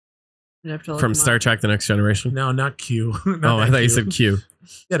I'd have to look From him Star up. Trek: The Next Generation. No, not Q. Oh, I thought you said Q.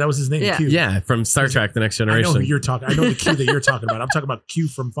 Yeah, that was his name. Yeah. Q. Yeah, from Star Trek: The Next I know Generation. who you're talking. I know the Q that you're talking about. I'm talking about Q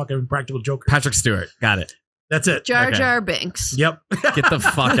from fucking Practical Joker. Patrick Stewart. Got it. That's it. Jar Okay. Jar Binks. Yep. Get the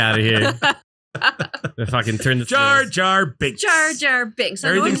fuck out of here. Fucking turn the Jar Jar Binks. Jar Jar Binks. I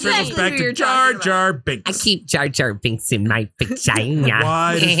know Everything exactly circles back who to you're Jar talking Jar about. Binks. Jar Jar Binks in my vagina.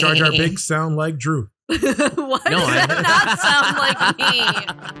 Why does Jar Jar Binks sound like Drew? Why does that not sound like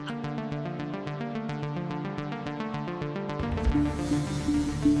me?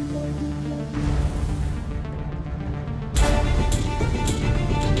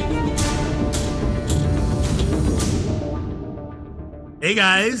 Hey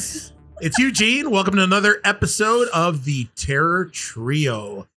guys, it's Eugene. Welcome to another episode of the Terror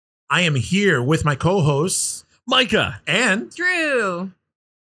Trio. I am here with my co-hosts Micah. and Drew.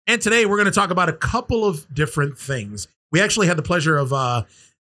 today we're going to talk about a couple of different things. We actually had the pleasure of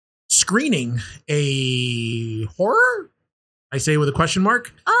screening a horror, I say with a question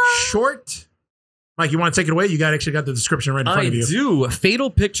mark, short. Mike, you want to take it away? You actually got the description right in front I of you. do.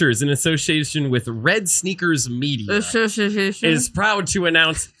 Fatal Pictures, in association with Red Sneakers Media, is proud to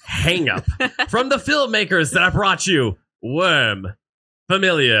announce Hang Up from the filmmakers that I brought you: Worm,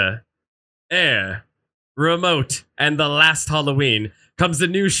 Familia, Air, Remote, and The Last Halloween. Comes the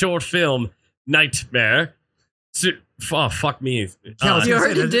new short film Nightmare. Oh, fuck me. Yeah, I was You gonna say,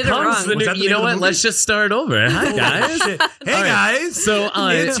 already that- did it Comes wrong. the Was new, that the you name know of the what? movie? Let's just start over. Hi, Holy guys. shit. Hey All right. guys. So,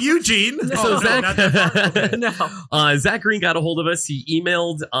 it's Eugene. So Oh, Zach, not that far. Okay. No. Zach Green got a hold of us. He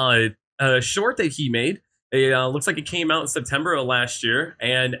emailed a short that he made. It looks like it came out in September of last year,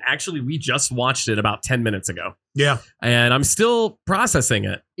 and actually, we just watched it about 10 minutes ago, Yeah. and I'm still processing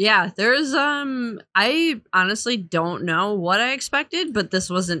it. Yeah, there's I honestly don't know what I expected, but this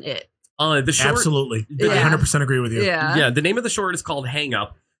wasn't it. The short, Absolutely. Yeah. I 100% agree with you. Yeah. the name of the short is called Hang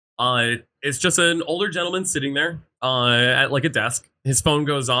Up. It's just an older gentleman sitting there at like a desk. His phone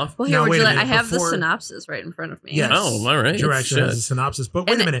goes off. Well, here, Now, would wait you a like, I minute, have before- the synopsis right in front of me. Yes. Oh, all right. Drew actually has a synopsis, but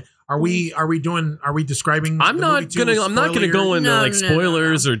wait And a minute. Are we describing? I'm the not movie too gonna. I'm not gonna go spoiler? into No, like no, no,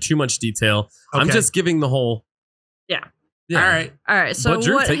 spoilers or too much detail. I'm Okay. just giving the whole. Yeah. All right. All right, so But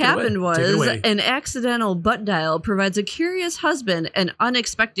Drew, what take it away. happened Take it was away. an accidental butt dial provides a curious husband an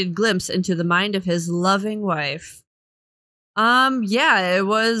unexpected glimpse into the mind of his loving wife. Yeah, it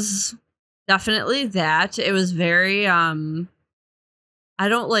was definitely that. It was very I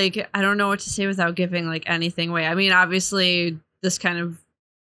don't know what to say without giving like anything away. I mean, obviously this kind of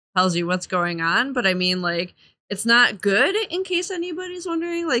tells you what's going on, but I mean like it's not good in case anybody's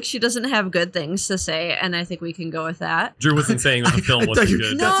wondering. Like she doesn't have good things to say, and I think we can go with that. Drew wasn't saying that the film I wasn't thought you-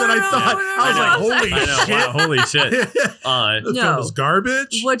 good. That's what I thought. I was like, holy I know. shit. Wow, holy shit. The No. film was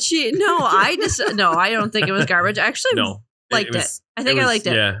garbage. What she I don't think it was garbage. I actually No. liked it. I think I liked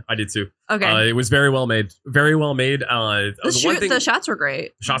it. Yeah, I did too. Okay. It was very well made. Very well made. The shots were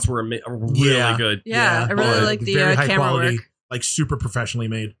great. shots were really Yeah. good. Yeah, I really but like the very high camera quality, work. like super professionally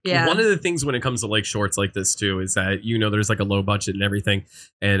made. Yeah. One of the things when it comes to like shorts like this too is that there's like a low budget and everything,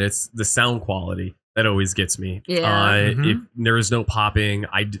 and it's the sound quality that always gets me. Yeah. Mhm. If there was no popping,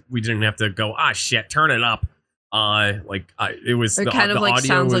 we didn't have to go shit, turn it up. It was It the, kind the of like audio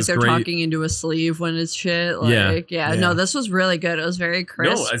sounds like was they're great. talking into a sleeve when it's shit. Yeah. Like, yeah. Yeah. No, this was really good. It was very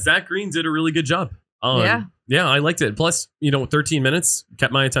crisp. No, Zach Green did a really good job. Yeah. Yeah, I liked it. Plus, 13 minutes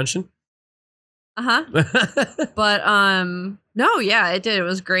kept my attention. Uh-huh. But no, yeah, it did. It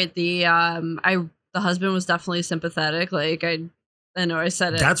was great. The husband was definitely sympathetic. Like I know I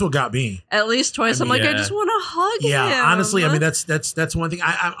said it That's what got me. at least twice. I I'm mean, like, I yeah. just want to hug him. Yeah, honestly, I mean that's one thing.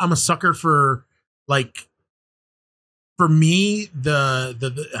 I'm a sucker for like, for me,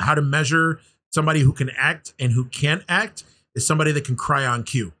 the how to measure somebody who can act and who can't act is somebody that can cry on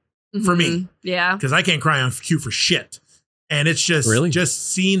cue. For me. Mhm. Yeah. Because I can't cry on cue for shit, and it's just Really? just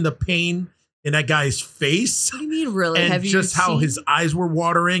seeing the pain in that guy's face What do you mean, really? and Have you just how seen- his eyes were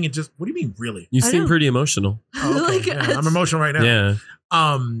watering and just what do you mean really? You I seem know. pretty emotional. Oh, okay. Like, Yeah, I'm emotional right now. Yeah.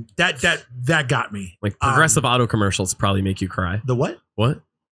 That got me. Like progressive auto commercials probably make you cry. The what? What?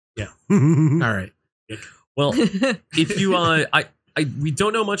 Yeah. All All right. Well, if you we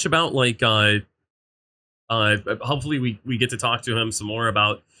don't know much about like hopefully we get to talk to him some more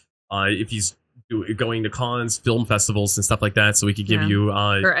about if he's going to cons, film festivals and stuff like that, so we could give Yeah. you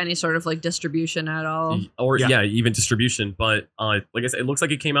or any sort of like distribution at all. or Yeah. even distribution. But like I said, it looks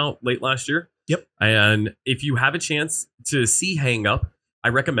like it came out late last year. Yep. And if you have a chance to see Hang Up, I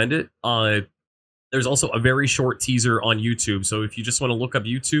recommend it. There's also a very short teaser on YouTube, so if you just want to look up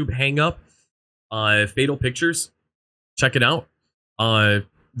YouTube Hang Up, Fatal Pictures, check it out.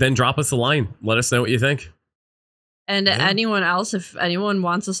 Then drop us a line. Let us know what you think. And Yeah. anyone else, if anyone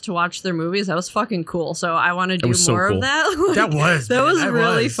wants us to watch their movies, that was fucking cool. So I want to do was so more cool. of that. Like, That was that man, was that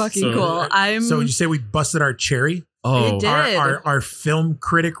really was. fucking So- cool. So would you say we busted our cherry? Oh, did. Our film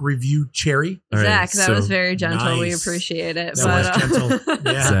critic review cherry? all right, Zach, that so- was very gentle. We Nice. appreciate it. That was gentle.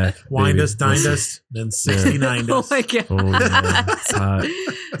 Yeah. Zach, Wined baby, us, dined listen. us, then 69 Oh us. my god. Oh, yeah, it's hot.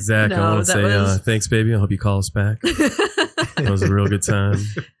 Zach, No, I want to that say was- thanks, baby. I hope you call us back. It was a real good time.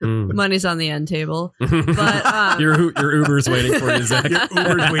 Mm. Money's on the end table. But your Uber's waiting for you, Zach. Your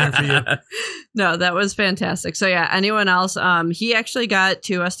Uber's waiting for you. no, that was fantastic. So yeah, anyone else? He actually got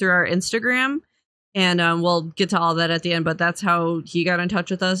to us through our Instagram, and we'll get to all that at the end. But that's how he got in touch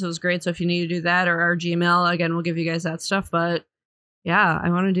with us. It was great. So if you need to do that or our Gmail, again, we'll give you guys that stuff. But yeah, I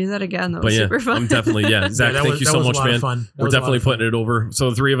want to do that again. That was super fun. I'm definitely Zach. Yeah, thank you so much, man. Fun. We're definitely putting it over. So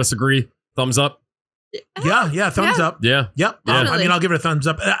the three of us agree. Thumbs up. Yeah, thumbs Yeah. up. Yeah. Yep. Definitely. I mean, I'll give it a thumbs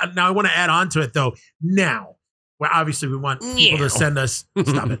up. Now, I want to add on to it, though. Now, well, obviously, we want people to send us,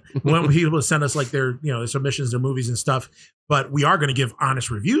 stop it. We want people to send us like their submissions, their movies and stuff. But we are going to give honest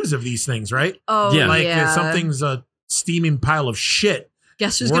reviews of these things, right? Oh Yeah. Like yeah. if something's a steaming pile of shit,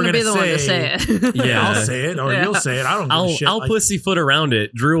 Guess who's we're going to be the gonna one to say- say it? Yeah. I'll say it or Yeah. you'll say it. I don't give a shit. I'll Like, pussyfoot around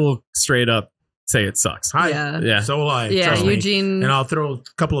it. Drew will straight up say it sucks. hi. Yeah. Yeah. So will I. Yeah, trust me. Eugene. And I'll throw a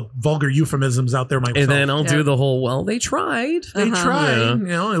couple of vulgar euphemisms out there myself. And then I'll Yeah. do the whole, well, they tried. They Uh-huh. tried.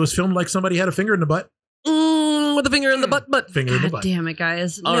 Yeah. It was filmed like somebody had a finger in the butt. With the finger in the butt. Finger in the God butt. damn it,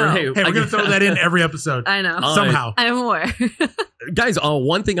 guys. All No. right. Hey, we're going to throw that in every episode. I know. Somehow. I'm aware. Guys,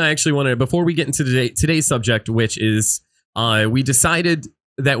 one thing I actually wanted, before we get into today's subject, which is we decided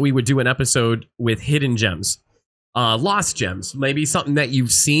that we would do an episode with hidden gems, lost gems, maybe something that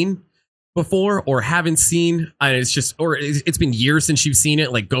you've seen before or haven't seen. It's been years since you've seen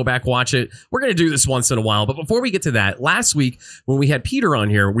it. Like, go back, watch it. We're going to do this once in a while. But before we get to that, last week when we had Peter on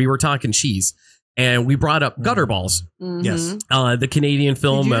here, we were talking cheese and we brought up Gutterballs, Mhm. Yes. the Canadian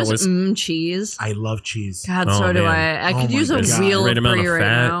film Did you that just was cheese? I love cheese. God, Oh, so do man. I. I Oh could my use a God. wheel Great of amount of brie right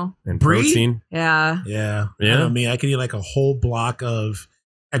fat. now. and Brie? protein. Yeah. Yeah. Yeah. I know me. I can eat like a whole block of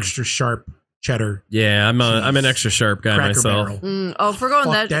extra sharp cheddar. Yeah, I'm an Cheese. extra sharp guy Cracker myself. Barrel. Oh, if we're going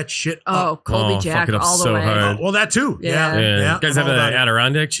Fuck that. that shit Oh, up. Colby Oh, fuck Jack it up all the so way. hard. Well, that too. Yeah. Yeah. You guys I'm have all the about it.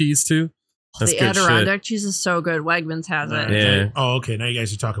 Adirondack cheese too? That's The good shit. Adirondack cheese is so good. Wegmans has it. Yeah. Oh, okay. Now you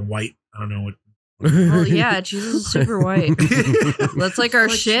guys are talking white. I don't know what. Well, yeah, cheese is super white. That's like our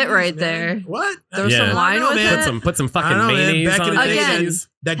Like shit cheese, right man. there. What? Throw Yeah. some wine I don't with know, it. Put some I fucking don't know, man. mayonnaise Back in on the it. day, Again,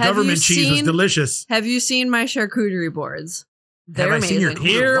 that have government you cheese was seen- delicious. Have you seen my charcuterie boards? They're I seen your amazing.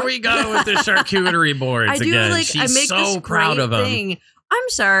 Here we go with the charcuterie boards I do again. like. She's I make so this proud great of them. thing. I'm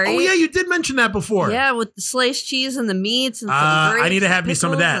sorry. Oh yeah, you did mention that before. Yeah, with the sliced cheese and the meats and some I grapes need to have and me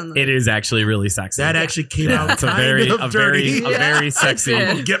some of that. pickles and the- It is actually really sexy. That actually came out it's a kind very, of a dirty. very, a Yeah, very that's sexy.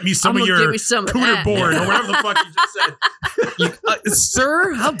 it. Get me some I'm of gonna give your me some of cooter that. board or whatever the fuck you just said.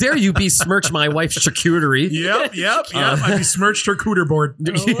 Sir, how dare you besmirch my wife's charcuterie? Yep. I besmirched her cooter board.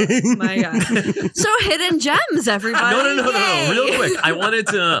 Oh my god! So hidden gems, everybody. No. Yay. Real quick, I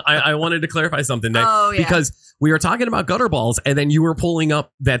wanted to clarify something, Nick, Oh, yeah. because we were talking about Gutterballs, and then you were pulling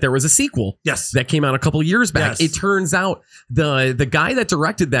up that there was a sequel Yes. that came out a couple years back. Yes. It turns out the guy that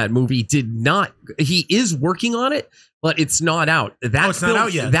directed that movie did not. He is working on it, but it's not out. That it's not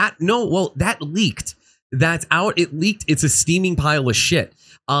out yet. That leaked. That's out. It leaked. It's a steaming pile of shit.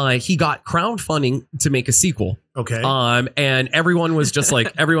 He got crowdfunding to make a sequel. Okay. And everyone was just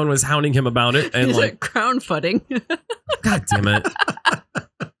like, everyone was hounding him about it, and He's like, like crown footing. God damn it.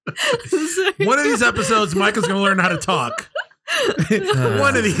 One of these episodes, Michael's going to learn how to talk.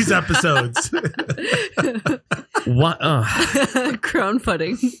 One of these episodes. What? crown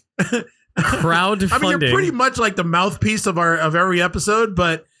footing. Crowdfunding. I mean, you're pretty much like the mouthpiece of every episode,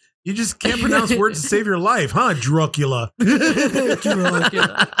 but you just can't pronounce words to save your life, huh? Dracula.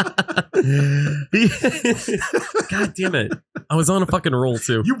 God damn it. I was on a fucking roll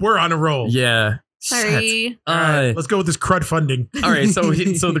too. You were on a roll. Yeah. Sorry. Shit. All right, let's go with this crud funding. All right, so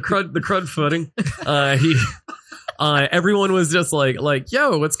the crud footing. Everyone was just like,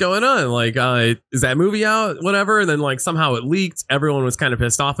 yo, what's going on? Like, is that movie out? Whatever. And then like somehow it leaked. Everyone was kind of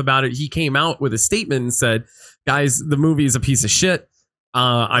pissed off about it. He came out with a statement and said, guys, the movie is a piece of shit.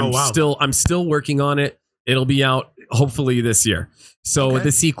 I'm still working on it. It'll be out hopefully this year. So Okay.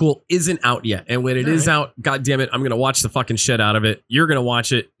 the sequel isn't out yet. And when it is out, God damn it, I'm going to watch the fucking shit out of it. You're going to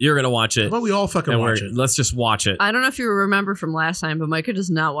watch it. You're going to watch How it. about we all fucking And watch it? let's just watch it. I don't know if you remember from last time, but Micah does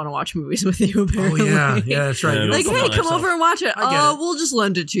not want to watch movies with you. Apparently. Oh, yeah, that's right. Yeah, You Like, don't hey, fucking come watch over and watch it. I get it. We'll just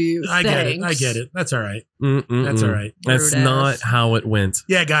lend it to you. I get it. Thanks. I get it. That's all right. Mm-mm-mm. That's all right. That's Rude not ass. how it went.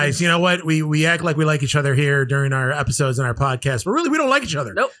 Yeah, guys, you know what? We act like we like each other here during our episodes and our podcast, but really we don't like each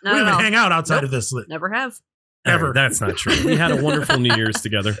other. Nope, We not don't at even all. hang out outside Nope. of this. Never have. Ever. That's not true. We had a wonderful New Year's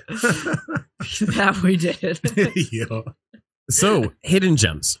together. That we did. Yeah. So, hidden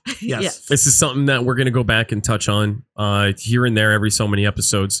gems. Yes. This is something that we're going to go back and touch on here and there every so many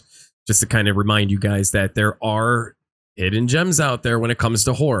episodes, just to kind of remind you guys that there are hidden gems out there when it comes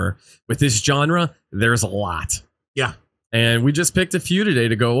to horror. With this genre, there's a lot. Yeah. And we just picked a few today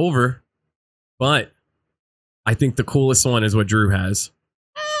to go over. But I think the coolest one is what Drew has.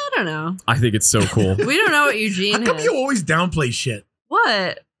 I don't know. I think it's so cool. We don't know what Eugene How come has. you always downplay shit?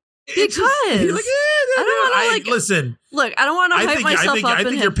 What? It's just- Because. you're like, I don't wanna, listen. Look, I don't want to hype myself up. I in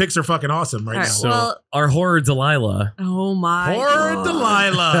think him. your picks are fucking awesome right All right, now. So, well- our horror Delilah. Oh my Horror God.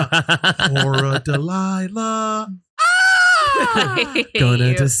 Delilah. Horror Delilah. I hate Gonna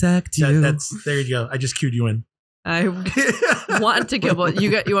you. dissect you. That's there you go. I just cued you in. I want to go.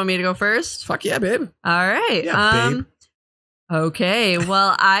 You want me to go first? Fuck yeah, babe. All right. Yeah, babe. Okay.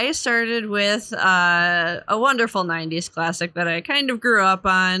 Well, I started with a wonderful 90s classic that I kind of grew up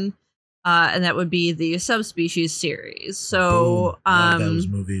on. And that would be the Subspecies series. So, Boom. Love those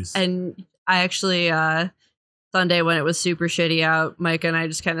movies. and I actually, Sunday when it was super shitty out, Mike and I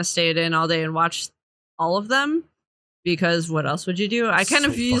just kind of stayed in all day and watched all of them because what else would you do? I kind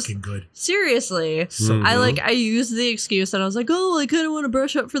of used, fucking good. seriously, So Mhm. I used the excuse that I was like, oh, I kind of want to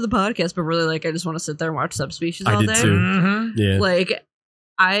brush up for the podcast, but really like, I just want to sit there and watch Subspecies I all did day. too. Mhm. Yeah. Like,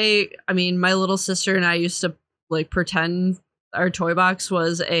 I mean, my little sister and I used to like pretend our toy box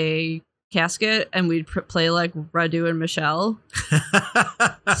was a casket and we'd play like Radu and Michelle.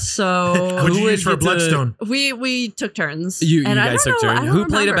 So What'd you Who use would for a get to- bloodstone? we took turns. You And I guys don't took know, I turns. don't Who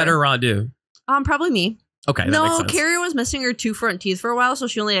played a remember. better Radu? Probably me. Okay, that makes No, sense. Carrie was missing her two front teeth for a while, so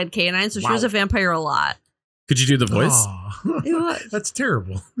she only had canines, so she Wow. was a vampire a lot. Could you do the voice? Aw. It was. That's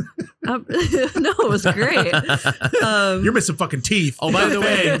terrible. No, it was great. You're missing fucking teeth. Oh, by the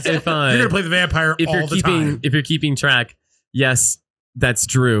way, if you're gonna play the vampire if all you're the time. if you're keeping track, yes, that's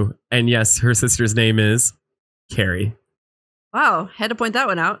Drew, and yes, her sister's name is Carrie. Wow, had to point that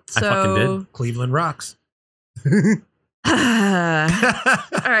one out. I fucking So, Cleveland rocks. all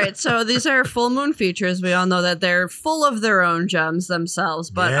right, so these are full moon features. We all know that they're full of their own gems themselves,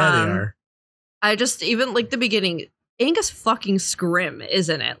 but yeah, they are. I just even like the beginning. Angus fucking Scrim is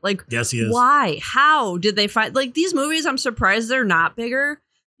in it. Like, Yes, he is. why? How did they find like these movies? I'm surprised they're not bigger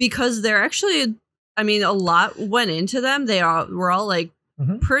because they're actually. I mean, a lot went into them. They all were all like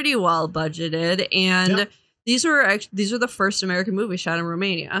Mhm. pretty well budgeted, and Yep. these are the first American movies shot in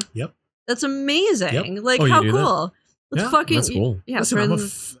Romania. Yep. That's amazing. Yep. Like, Oh, you how knew that? cool. Let's Yeah, fucking that's cool. Yeah, Listen,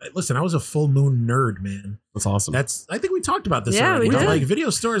 for I was a full moon nerd, man. That's awesome. I think we talked about this. Yeah, already. we did. Like video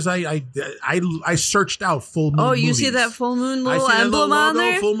stores, I searched out full moon. Oh, you movies. see that full moon I little see that emblem little on logo,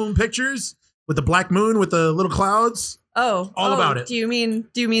 there? full moon pictures with the black moon with the little clouds. Oh, all about it. Do you mean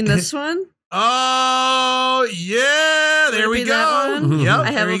this one? Oh yeah, there Would it we be that go. one? Yep, I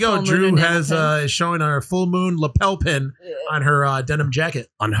have there a you go. full moon Drew enamel has pin. showing our full moon lapel pin on her denim jacket.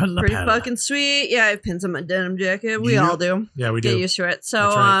 On her Pretty lapel. fucking sweet. Yeah, I have pins on my denim jacket. We Yep. all do. Yeah, we Get do. used to it. So,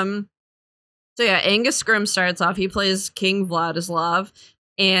 That's right. so yeah, Angus Scrim starts off. He plays King Vladislav,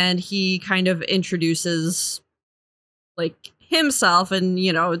 and he kind of introduces like himself and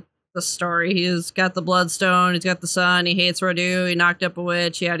the story. He's got the bloodstone. He's got the son. He hates Radu. He knocked up a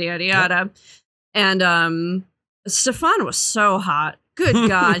witch. Yada yada yada. And Stefan was so hot. Good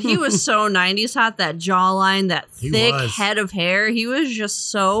God, he was so 90s hot. That jawline, that He thick was. head of hair. He was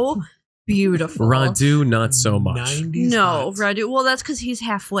just so beautiful. Radu, not so much. 90s No, hot. Radu. Well, that's because he's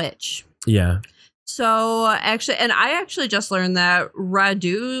half witch. Yeah. So actually, and I actually just learned that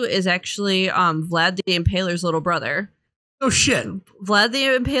Radu is actually Vlad the Impaler's little brother. Oh shit. Vlad the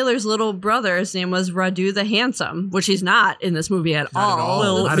Impaler's little brother's name was Radu the Handsome, which he's not in this movie at Not at all. all.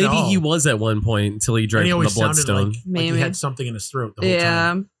 Well, not at maybe all. he was at one point until he And drank he from the always sounded bloodstone. like he Maybe. had something in his throat the whole Yeah,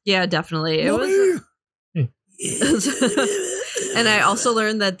 time. yeah, definitely. It was. And I also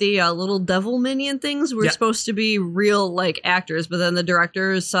learned that the little devil minion things were Yeah. supposed to be real like actors, but then the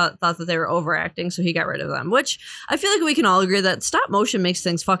directors thought that they were overacting, so he got rid of them. Which I feel like we can all agree that stop motion makes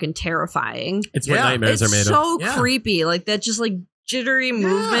things fucking terrifying. It's what Yeah. nightmares It's are made of. so Yeah. creepy, like that just like jittery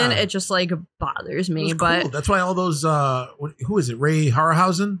movement. It just like bothers It me. was But cool. That's why all those who is it? Ray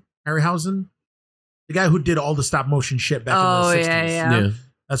Harryhausen? The guy who did all the stop motion shit back in the 60s. yeah.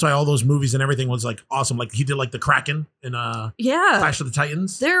 That's why all those movies and everything was like awesome. Like he did like the Kraken in Yeah, Clash of the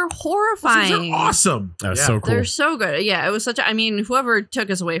Titans. they're Those horrifying. things are awesome. That was Yeah. so cool. They're so good. Yeah, it was such a, I mean, whoever took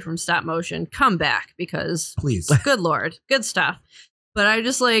us away from stop motion, come back because Please. good Lord, good stuff. But I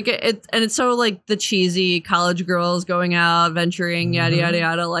just like it, and it's so like the cheesy college girls going out, venturing, yada, Mhm. yada,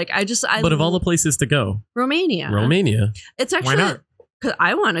 yada. Like, I But of all the places to go, Romania. Romania. It's Why actually, not? Because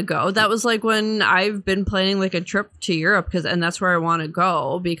I want to go. That was like when I've been planning like a trip to Europe, and that's where I want to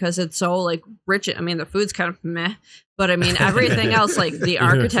go because it's so like rich. I mean, the food's kind of meh, but I mean, everything else, like the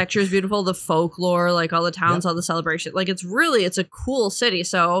architecture is beautiful, the folklore, like all the towns, all the celebration. Like it's a cool city.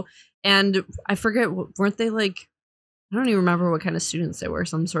 So, and I forget, weren't they like, I don't even remember what kind of students they were.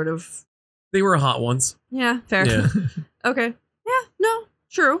 Some sort of. They were hot ones. Yeah, fair. Yeah. Okay. Yeah, no,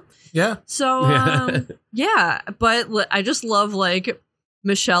 true. Yeah. So, yeah, but I just love like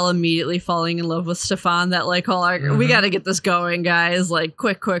Michelle immediately falling in love with Stefan. That like, we got to get this going, guys. Like,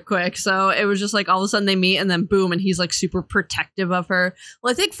 quick. So it was just like all of a sudden they meet and then boom, and he's like super protective of her.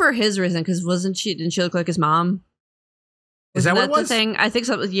 Well, I think for his reason, because didn't she look like his mom? Is that what it was? The thing? I think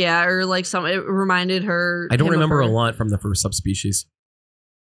so. Yeah, or like it reminded her. I don't remember a lot from the first subspecies.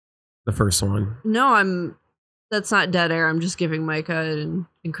 The first one. No, that's not dead air. I'm just giving Micah an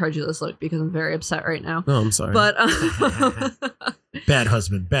incredulous look because I'm very upset right now. Oh, I'm sorry. But bad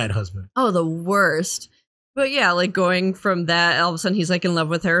husband. Oh, the worst. But yeah, like going from that, all of a sudden he's like in love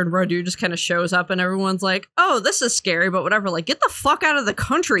with her, and Radu just kind of shows up, and everyone's like, "Oh, this is scary," but whatever. Like, get the fuck out of the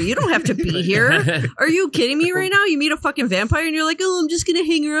country. You don't have to be here. Are you kidding me right now? You meet a fucking vampire, and you're like, "Oh, I'm just gonna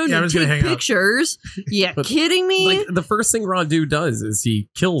hang around and take pictures." Yeah, kidding me? Like the first thing Radu does is he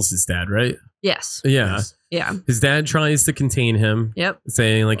kills his dad, right? Yes. Yeah. Yes. Yeah. His dad tries to contain him. Yep.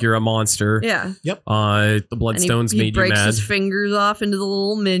 Saying like you're a monster. Yeah. Yep. The Bloodstones made you mad. He breaks his fingers off into the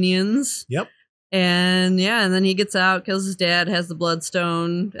little minions. Yep. And then he gets out, kills his dad, has the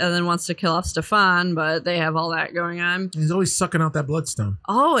Bloodstone, and then wants to kill off Stefan, but they have all that going on. He's always sucking out that Bloodstone.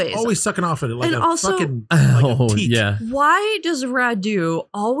 Always sucking off it like and a also, fucking a teat. Yeah. Why does Radu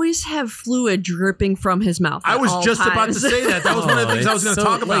always have fluid dripping from his mouth? I was just about to say that. That was one of the things I was going to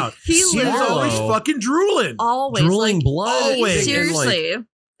talk about. He was always fucking drooling. Always. Drooling blood. Always. Seriously.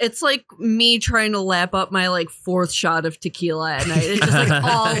 It's like me trying to lap up my like fourth shot of tequila at night. It's just like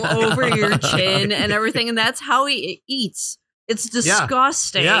all over your chin and everything. And that's how he eats. It's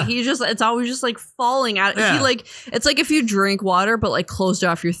disgusting. Yeah. It's always just like falling out. Yeah. It's like if you drink water, but like closed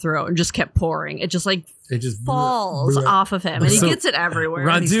off your throat and just kept pouring. It just falls off of him, and he gets it everywhere.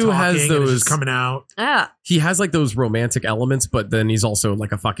 Radu has those just coming out. Yeah. He has like those romantic elements, but then he's also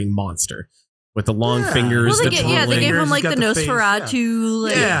like a fucking monster. With the long fingers. Well, they gave him like the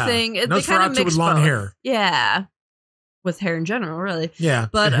Nosferatu thing. They kind of mixed with long hair. Yeah. With hair in general, really. Yeah.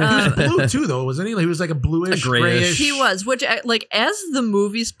 But blue too, though, wasn't he? He was like a bluish, grayish. He was, which like as the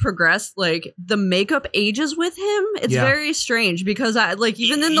movies progress, like the makeup ages with him. It's very strange because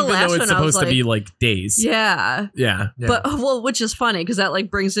even in the last one, it's supposed to be like days. Yeah. But which is funny because that like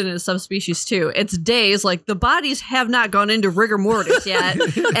brings it into subspecies too. It's days, like the bodies have not gone into rigor mortis yet,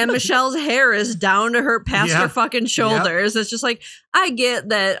 and Michelle's hair is down to her past her fucking shoulders. It's just like I get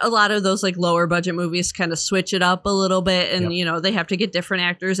that a lot of those like lower budget movies kind of switch it up a little bit. And they have to get different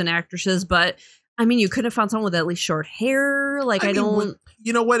actors and actresses, but I mean, you could have found someone with at least short hair. Like I don't.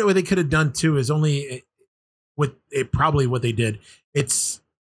 You know what they could have done too is only with it. Probably what they did. It's.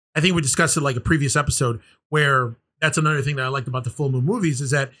 I think we discussed it like a previous episode where that's another thing that I liked about the full moon movies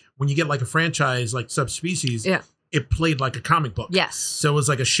is that when you get like a franchise like Subspecies, it played like a comic book. Yes. So it was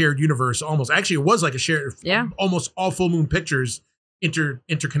like a shared universe almost. Actually, it was like a shared. Yeah. Almost all full moon pictures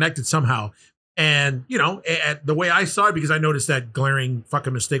interconnected somehow. And, the way I saw it, because I noticed that glaring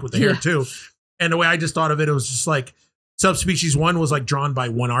fucking mistake with the hair too. And the way I just thought of it, it was just like Subspecies 1 was like drawn by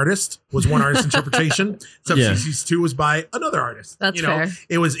one artist, was one artist interpretation. Subspecies 2 was by another artist. That's fair.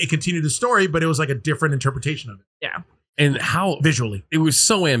 It continued the story, but it was like a different interpretation of it. Yeah. And how visually. It was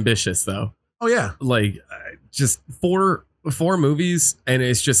so ambitious though. Oh yeah. Like just four movies, and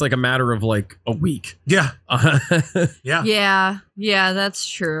it's just like a matter of like a week. Yeah. Yeah, that's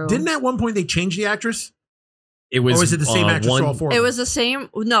true. Didn't at one point they change the actress? It was, or was it the same actress for all four? It was the same.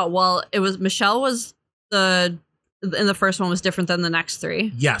 No, well, it was Michelle was in the first one was different than the next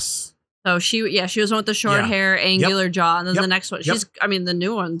three. Yes. So she was one with the short hair, angular jaw, and then the next one, the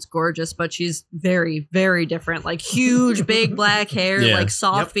new one's gorgeous, but she's very, very different. Like huge, big black hair, like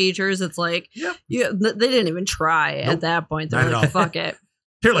soft features. It's like, they didn't even try at that point. They're like, fuck it.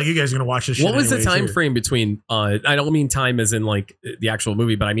 They're like, you guys are gonna watch this shit. What was the time frame between? I don't mean time as in like the actual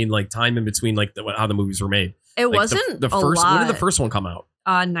movie, but I mean like time in between, like how the movies were made. It like wasn't the first. A lot. When did the first one come out?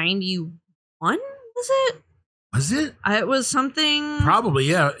 91 was it? Was it? It was something. Probably,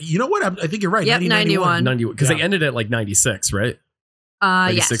 yeah. You know what? I think you're right. Yep, 91. Because they ended at like 96, right?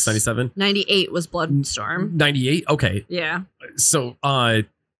 96, yes. 97? 98 was Bloodstorm. 98? Okay. Yeah. So the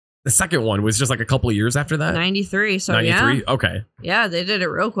second one was just like a couple of years after that? 93. So 93? Okay. Yeah, they did it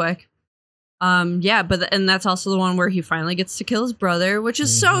real quick. And that's also the one where he finally gets to kill his brother, which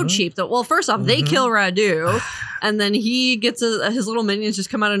is so cheap. Well, first off, they kill Radu, and then he gets his little minions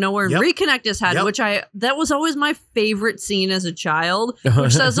just come out of nowhere and reconnect his head, which that was always my favorite scene as a child,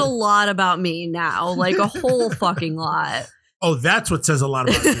 which says a lot about me now, like a whole fucking lot. Oh, that's what says a lot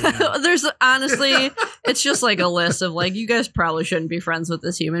about you. There's honestly, it's just like a list of like, you guys probably shouldn't be friends with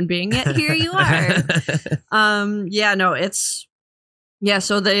this human being, yet here you are.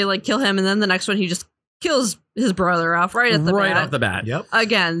 So they like kill him, and then the next one he just kills his brother off right off the bat. Yep.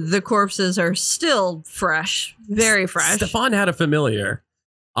 Again, the corpses are still fresh, very fresh. Stefan had a familiar.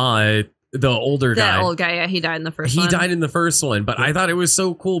 The older guy. That old guy, yeah, he died in the first one. He died in the first one, but I thought it was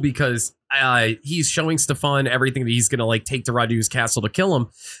so cool because he's showing Stefan everything that he's going to like take to Radu's castle to kill him.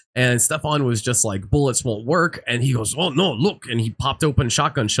 And Stefan was just like, bullets won't work. And he goes, oh no, look. And he popped open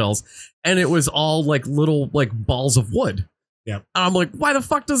shotgun shells and it was all like little like balls of wood. Yeah. And I'm like, why the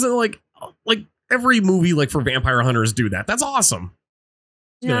fuck doesn't like every movie like for vampire hunters do that? That's awesome.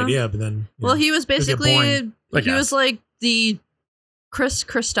 It's a good idea, but then. Well, he was basically, he was like the Chris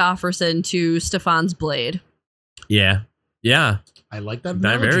Christopherson to Stefan's Blade. Yeah. Yeah. I like that.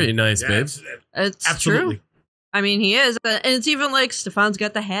 Very nice, babe. It's absolutely true. I mean, he is. And it's even like Stefan's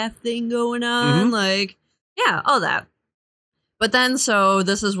got the half thing going on. Like, yeah, all that. But then, so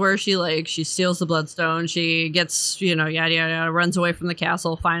this is where she steals the Bloodstone. She gets, yada, yada, runs away from the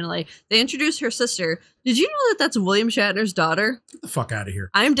castle. Finally, they introduce her sister. Did you know that that's William Shatner's daughter? Get the fuck out of here.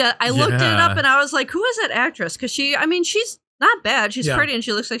 I'm dead. I looked it up and I was like, who is that actress? Because she's not bad. She's pretty and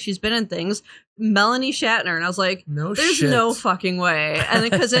she looks like she's been in things. Melanie Shatner. And I was like, there's no fucking way. And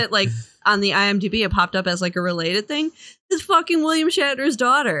because it on the IMDb, it popped up as like a related thing. It's fucking William Shatner's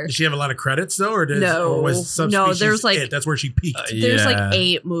daughter. Does she have a lot of credits though? Or there's that's where she peaked. There's like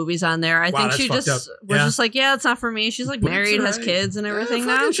 8 movies on there. I think she just was just like, it's not for me. She's like married, has kids and everything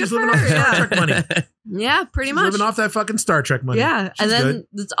now. She's living off Star Trek money. Yeah, pretty much. Living off that fucking Star Trek money. Yeah. And then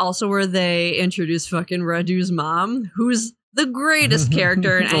it's also where they introduce fucking Radu's mom, who's the greatest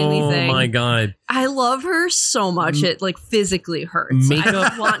character in anything. Oh my god, I love her so much. It like physically hurts.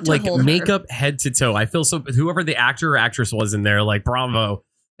 Makeup, I want to hold makeup head to toe. I feel so. Whoever the actor or actress was in there, like bravo.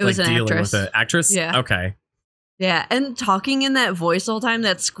 It was an actress. With it. Actress. Yeah. Okay. Yeah, and talking in that voice all the time,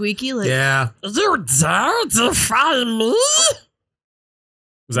 that squeaky. Like, yeah. You're there to find me.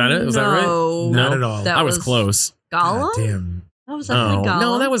 Was that it? Was that right? No, not at all. I was close. Gollum. God damn. That was definitely Gollum.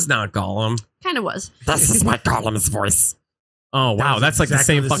 No, that was not Gollum. Kind of was. This is my Gollum's voice. Oh wow, that's like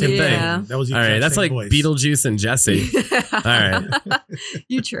exactly the same fucking thing. Yeah. That was the all right. That's like voice. Beetlejuice and Jesse. All right,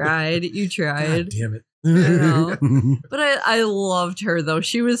 you tried. God damn it! But I loved her though.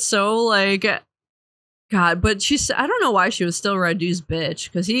 She was so like, God. But I don't know why she was still Radu's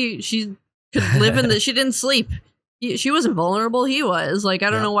bitch because she could live in the. She didn't sleep. She wasn't vulnerable. He was like, I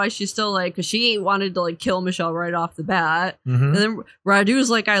don't know why she's still like, because she wanted to like kill Michelle right off the bat, and then Radu's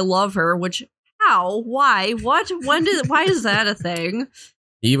like, I love her, which. How? Why? What? Why is that a thing?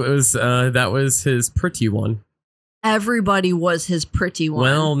 He was, that was his pretty one. Everybody was his pretty one.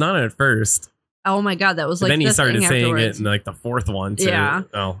 Well, not at first. Oh my God. That was like, then he started saying afterwards. it in like the 4th one too. Yeah.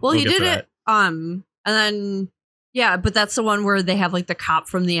 Oh, well, he did it. And then, yeah, but that's the one where they have like the cop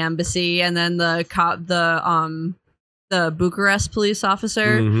from the embassy and then the cop, the Bucharest police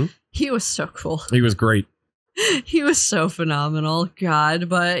officer. He was so cool. He was great. He was so phenomenal. God.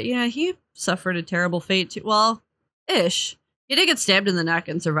 But yeah, he suffered a terrible fate too. Well, ish. He did get stabbed in the neck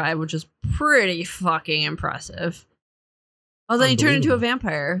and survived, which is pretty fucking impressive. Oh, then he turned into a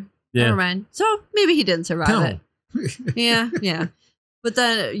vampire. Yeah. Never mind. So maybe he didn't survive it. Yeah. But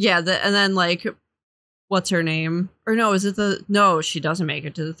then, and then like, what's her name? Or no, no, she doesn't make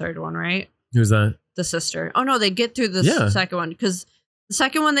it to the 3rd one, right? Who's that? The sister. Oh no, they get through the 2nd one because the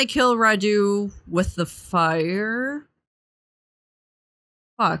 2nd one they kill Radu with the fire.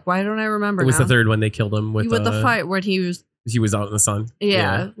 Fuck, why don't I remember? It was now? the 3rd one they killed him with the fire where he was out in the sun.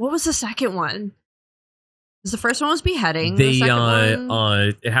 Yeah. What was the 2nd one? Because the first one was beheading. They the second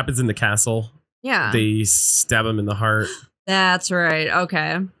one... it happens in the castle. Yeah. They stab him in the heart. That's right.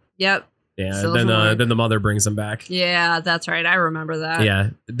 Okay. Yep. Yeah. Then the mother brings him back. Yeah, that's right. I remember that. Yeah.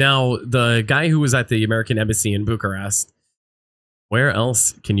 Now the guy who was at the American embassy in Bucharest. Where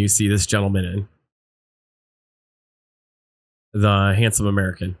else can you see this gentleman in? The Handsome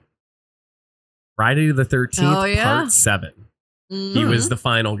American. Friday the 13th, Part 7. He was the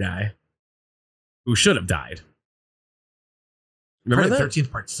final guy who should have died. Remember Friday that? the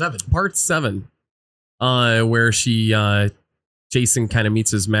 13th, Part 7. Part 7. Where Jason kind of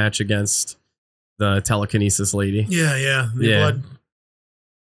meets his match against the telekinesis lady. Yeah. Blood.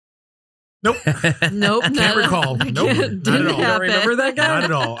 Nope. Nope. Can't recall. Nope. Not at all. Didn't You don't happen. remember that guy? Not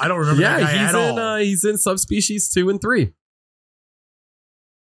at all. I don't remember that guy at all. He's in Subspecies 2 and 3.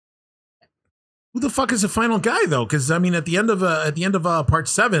 Who the fuck is the final guy though? Because I mean, at the end of part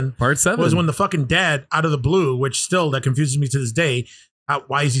 7, Part 7 was when the fucking dad, out of the blue, which still that confuses me to this day.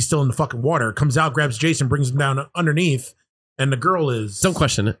 Why is he still in the fucking water? Comes out, grabs Jason, brings him down underneath, and the girl is. Don't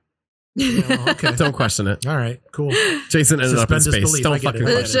question it. Okay. Don't question it. All right. Cool. Jason ended up in Suspend space. disbelief. Don't I get fucking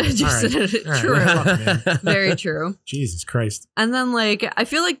it. question it. Just- All right. True. Fuck, man. Very true. Jesus Christ. And then, like, I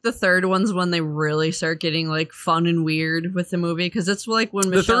feel like the third one's when they really start getting, like, fun and weird with the movie. Because it's, like, when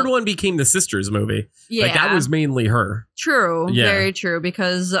The Michelle... third one became the sisters movie. Yeah. Like, that was mainly her. True. Yeah. Very true.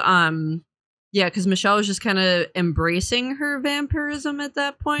 Because, because Michelle was just kind of embracing her vampirism at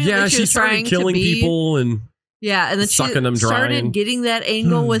that point. Yeah, Like, she was started trying killing to be, people and Yeah, and then sucking she them dry started and- getting that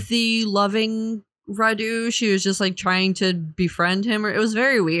angle Hmm. with the loving Radu. She was just, like, trying to befriend him. It was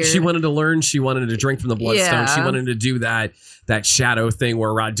very weird. she wanted to learn. She wanted to drink from the bloodstone. She Yeah. wanted to do that shadow thing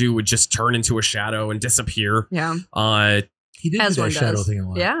where Radu would just turn into a shadow and disappear. Yeah. He did As do one that shadow does. thing a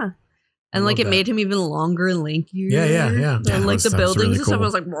lot. Yeah. I And like love it that. made him even longer and lankier. Yeah. And Yeah, like the that was buildings really and stuff cool.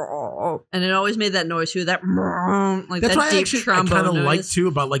 was like, "Whoa," and it always made that noise too. That like That's that why deep I trombone kind of noise. like too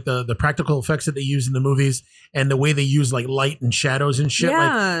about like the practical effects that they use in the movies and the way they use like light and shadows and shit.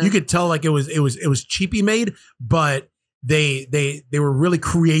 Yeah. Like you could tell like it was cheapy made, but they were really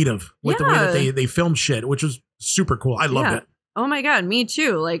creative with the way that they filmed shit, which was super cool. I loved Yeah. it. Oh my god, me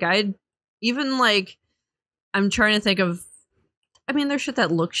too. Like I even like I'm trying to think of. I mean, there's shit that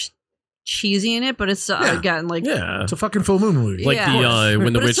looks cheesy in it, but it's Yeah. again like Yeah. It's a fucking full moon movie. Like Yeah. the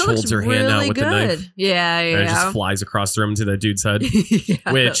when the but it witch still looks holds her hand out really with the knife. good. Yeah, And it just yeah. flies across the room to that dude's head.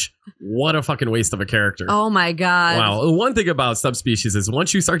 Yeah. Which, what a fucking waste of a character. Oh my god. Wow. The one thing about subspecies is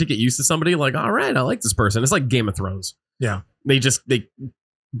once you start to get used to somebody, like, all right, I like this person. It's like Game of Thrones. Yeah. They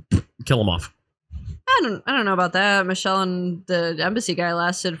kill them off. I don't know about that. Michelle and the embassy guy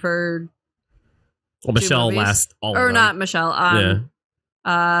lasted for Well, Michelle movies. lasts all or of not them. Michelle.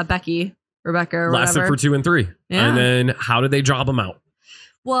 Rebecca or Lasted whatever. for 2 and 3. Yeah. And then how did they job them out?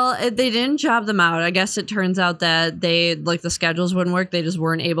 Well, they didn't job them out. I guess it turns out that they like the schedules wouldn't work. They just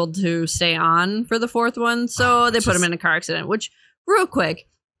weren't able to stay on for the fourth one, so they put him in a car accident. Which, real quick,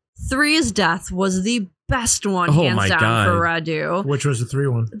 3's death was the best one, Oh hands my down, God. for Radu. Which was the 3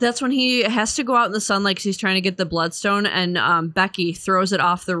 one. That's when he has to go out in the sunlight because he's trying to get the bloodstone, and Becky throws it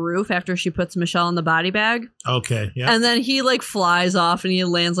off the roof after she puts Michelle in the body bag, Okay. Yeah. and then he like flies off and he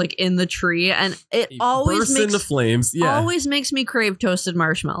lands like in the tree, and it He always bursts makes into flames. Yeah. always makes me crave toasted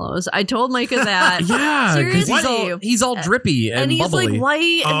marshmallows. I told Micah that. Yeah, because Seriously. he's all drippy and, he's bubbly. like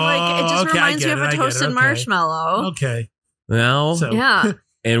white and like it just Oh, okay, I reminds get you of it, I a get it, toasted okay. marshmallow. Okay. Now, So Yeah.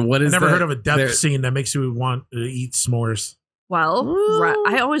 and what I is never that? heard of a death There- scene that makes you want to eat s'mores. Well,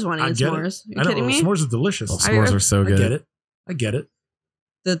 I always want to I eat get it. s'mores. I You know kidding me? s'mores is delicious. Oh, s'mores are so I good. get it. I get it.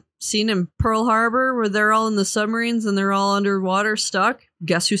 The scene in Pearl Harbor where they're all in the submarines and they're all underwater stuck.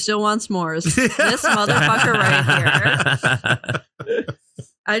 Guess who still wants s'mores? This motherfucker right here.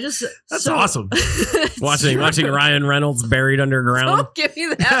 I just That's awesome. watching Ryan Reynolds buried underground. Don't give me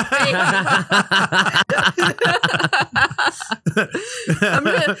that face.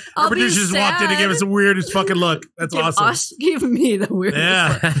 I'll Our be producer just walked in and sad. gave us the weirdest fucking look. That's awesome. Give me the weird.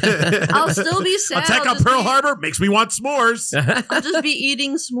 Yeah. I'll still be sad. Attack I'll on just Pearl be- Harbor makes me want s'mores. I'll just be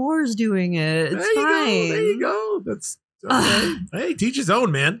eating s'mores doing it. It's There you fine. go. There you go. That's okay. Hey, teach his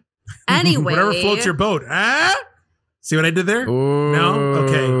own, man. Anyway. Whatever floats your boat. Ah? See what I did there? No?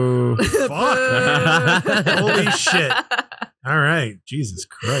 Okay. Fuck. Holy shit. All right. Jesus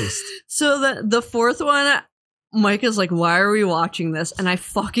Christ. So the fourth one, Mike is like, why are we watching this? And I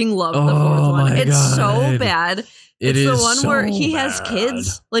fucking love the Oh fourth one. my It's so God. bad. It It's is the one so where he has bad.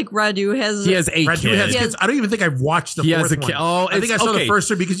 kids. Like Radu has. He has 8 Radu kids. has He kids. I don't even think I've watched the He fourth has a one. kid. Oh, I think I saw okay. the first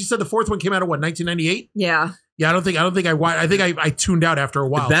one because you said the fourth one came out in what, 1998? Yeah. Yeah, I don't think I watched. I think I tuned out after a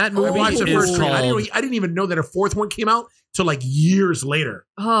while. That I movie watched the is first three. called. I didn't even know that a fourth one came out till like years later.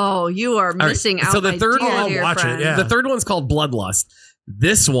 Oh, you are right, missing out. so the my third dear, one- I'll dear watch it, friend. yeah. The third one's called Bloodlust.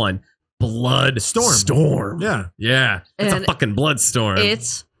 This one, Blood Storm. Yeah. Yeah. It's And a fucking blood storm.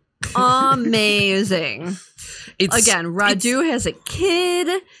 It's amazing. It's Again, Radu has a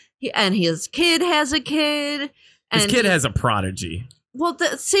kid, and his kid has a kid. His And kid he- has a prodigy. Well,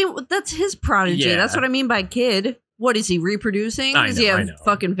 that's his prodigy. Yeah. That's what I mean by kid. What is he reproducing? I Does he know, I have know.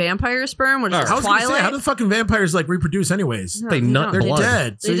 fucking vampire sperm? What is All it, right. I was gonna say, Twilight? how do fucking vampires like reproduce anyways? No, They nut no. They're blood.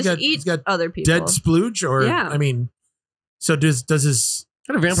 dead. They just eat he's got other people. dead splooge, or Yeah. I mean, so does his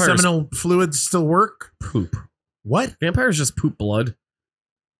What kind of vampires seminal fluids still work? poop? What? Vampires just poop blood.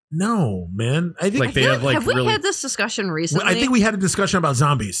 No, man. I think Like they have like have we really. had this discussion recently? I think we had a discussion about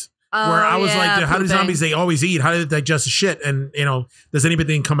zombies. where I was like, how do pooping. zombies, they always eat? How do they digest the shit? And, does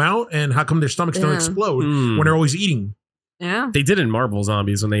anything come out? And how come their stomachs don't explode when they're always eating? Yeah. They did in Marvel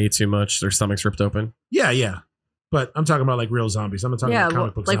Zombies when they ate too much, their stomachs ripped open. Yeah. But I'm talking about like real zombies. I'm not talking about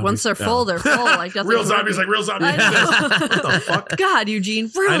comic book like zombies. once they're full, they're full. Like real zombies, like real zombies. I What the fuck? God, Eugene,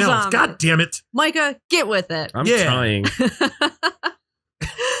 real I know. zombies. God damn it. Micah, get with it. I'm trying.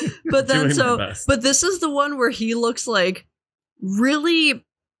 But then Doing my best. but this is the one where he looks like really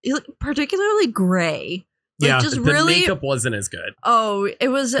particularly gray. Like, Yeah, just The really makeup wasn't as good. Oh, it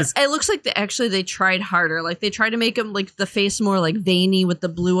was. It looks like they tried harder. Like they tried to make him like the face more like veiny with the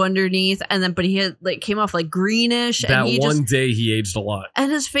blue underneath, and then but he had like came off like greenish. That and he one day he aged a lot.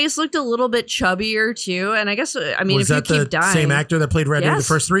 and his face looked a little bit chubbier too. And I guess Was if that you the keep dying, same actor that played Red in the Yes.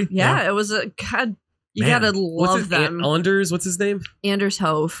 first three? Yeah, it was a God. You Man. gotta What's love his them. Anders? What's his name? Anders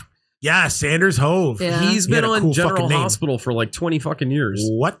Hove. Yeah, Sanders Hove. Yeah. He's He had been a on cool General fucking name. Hospital for like 20 fucking years.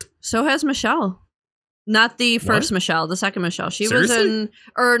 What? So has Michelle. Not the first What? Michelle, the second Michelle. She Seriously? was in,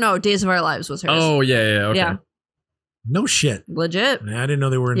 or no, Days of Our Lives was hers. Oh yeah, okay. Yeah. No shit. Legit. Man, I didn't know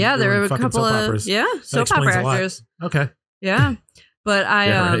they were in, Yeah, they there were were in a fucking couple soap of operas. soap explains opera a lot. actors. Okay. Yeah. But I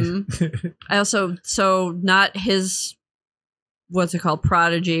Yeah, right. I also not his what's it called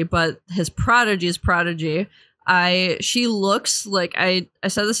prodigy, but his prodigy's prodigy. She looks like I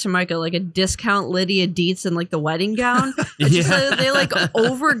said this to Micah, like a discount Lydia Dietz in like the wedding gown. They like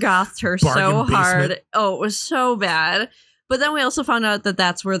overgothed her so Bargain hard. basement. Oh, it was so bad. But then we also found out that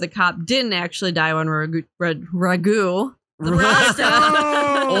that's where the cop didn't actually die when Ragu. The rasta.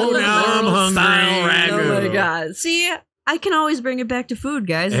 Oh, now I'm hungry. Style ragu. Oh my god! See, I can always bring it back to food,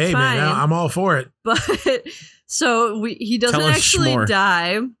 guys. It's Hey, fine. man, I'm all for it. But so he doesn't Tell us actually more.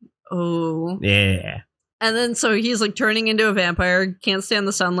 die. Oh. Yeah. And then so he's like turning into a vampire, can't stand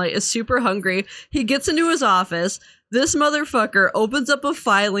the sunlight, is super hungry. He gets into his office. This motherfucker opens up a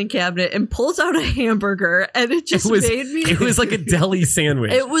filing cabinet and pulls out a hamburger, and it just made me. It was like a deli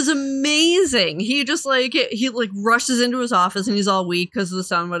sandwich. It was amazing. He just he rushes into his office and he's all weak because of the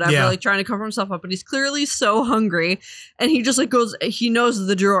sun, whatever, Yeah. like trying to cover himself up, but he's clearly so hungry. And he just like goes, he knows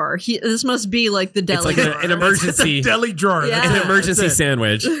the drawer. This must be like the deli. It's like drawer. an emergency. It's a deli drawer. Yeah. An That's it. emergency That's it.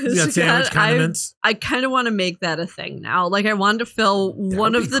 sandwich. You got sandwich God, condiments. I kind of want to make that a thing now. Like I wanted to fill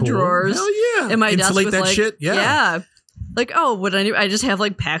one That'd of be the cool. drawers Hell yeah. in my desk Insulate with that like, shit. Yeah. Like, oh, would I just have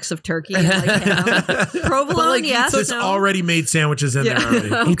like packs of turkey and like ham. Provolone, like, yes, There's no. already made sandwiches in Yeah. there already.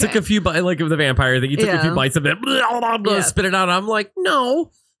 He Okay. took a few bites, like of the vampire thing. He took a Yeah. few bites of it. Yeah. Spit it out. I'm like, no.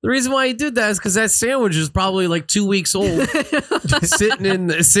 The reason why he did that is because that sandwich is probably like 2 weeks old, sitting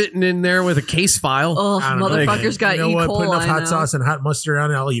in there with a case file. Oh, I don't know. motherfucker's got You know E. what? coli Put enough hot now. sauce and hot mustard on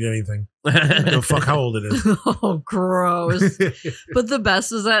it, I'll eat anything. No fuck how old it is. Oh, gross. But the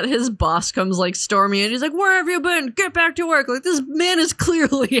best is that his boss comes like storming in. He's like, where have you been? Get back to work. Like, this man is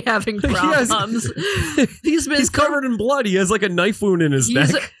clearly having Yes. problems. He's covered in blood. He has like a knife wound in his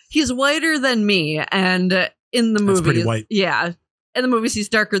neck. He's whiter than me. And in the movie, That's pretty white. Yeah. In the movies, he's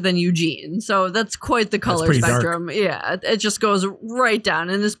darker than Eugene. So that's quite the color pretty dark. spectrum. Yeah. It just goes right down.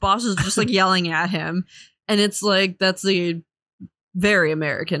 And his boss is just like yelling at him. And it's like, that's the very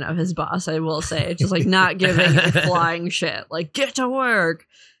American of his boss, I will say. Just like not giving a flying shit. Like, get to work.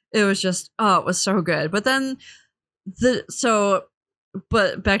 It was just, it was so good. But then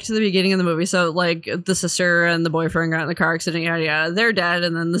but back to the beginning of the movie. So like the sister and the boyfriend got in the car accident, yada yada. They're dead.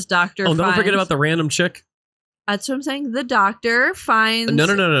 And then this doctor Oh, don't forget finds- about the random chick. That's what I'm saying. The doctor finds.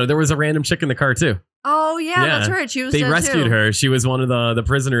 No. There was a random chick in the car too. Oh yeah, Yeah. that's right. She was. They dead, rescued too. her. She was one of the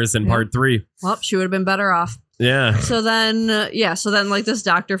prisoners in Yeah. part 3. Well, she would have been better off. Yeah. So then, like this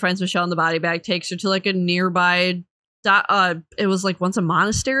doctor finds Michelle in the body bag, takes her to like a nearby. It was like once a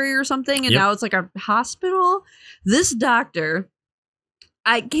monastery or something, and Yep. now it's like a hospital. This doctor,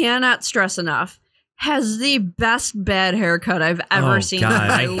 I cannot stress enough, has the best bad haircut I've ever seen God, in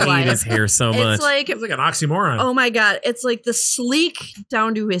my I life. hate his hair so much. It's like It's like an oxymoron. oh my god, it's like the sleek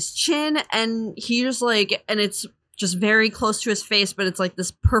down to his chin, and he just like, and it's just very close to his face, but it's like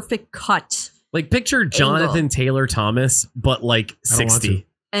this perfect cut Like picture Jonathan Taylor Thomas, but like I don't want 60.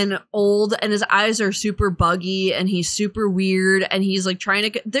 and old, and his eyes are super buggy, and he's super weird, and he's like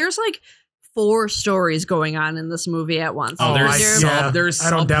trying to. There's like 4 stories going on in this movie at once. Oh, there's yeah. there's I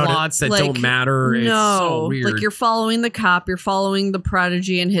don't doubt it. subplots that Like, don't matter. It's so weird. like you're following the cop, you're following the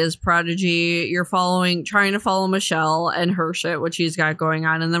prodigy and his prodigy, you're trying to follow Michelle and her shit, which he's got going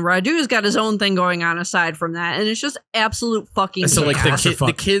on, and then Radu's got his own thing going on aside from that, and it's just absolute fucking. So like chaos. Clusterfuck.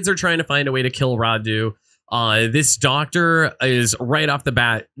 the kids are trying to find a way to kill Radu. This doctor is right off the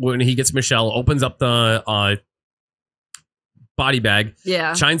bat when he gets Michelle, opens up the body bag,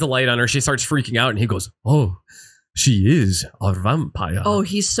 yeah, shines a light on her. She starts freaking out, and he goes, "Oh, She is a vampire. Oh,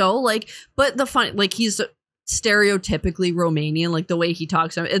 he's so like, but the fun, like he's stereotypically Romanian, like the way he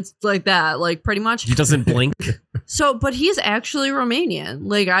talks. It's like that, like pretty much. He doesn't blink. So, but he's actually Romanian.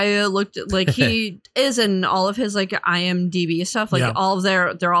 Like I looked, like he is in all of his like IMDb stuff. Like all of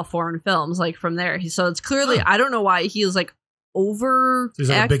they're all foreign films. Like from there, so it's clearly I don't know why he is like over. There's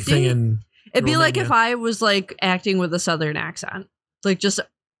like a big thing in. It'd be like if I was like acting with a Southern accent, like just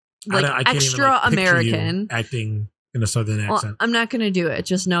like I extra even, like, American acting in a Southern accent. Well, I'm not going to do it.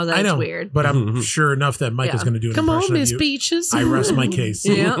 Just know that it's weird. But I'm sure enough that Mike is going to do an Come impression on, Miss of you. Peaches. I rest my case.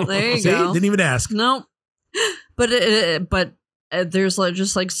 Yeah, there you go. Didn't even ask. No, but there's like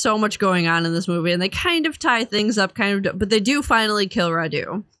just like so much going on in this movie, and they kind of tie things up, but they do finally kill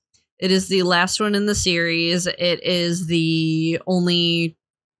Radu. It is the last one in the series. It's the only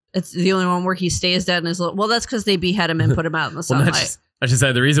one where he stays dead. And well, that's because they behead him and put him out in the sunlight. I should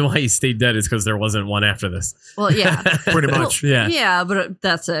say the reason why he stayed dead is because there wasn't one after this. Well, yeah, pretty much. Yeah, yeah, but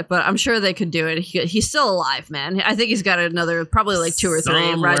that's it. But I'm sure they could do it. He's still alive, man. I think he's got another probably like 2 or 3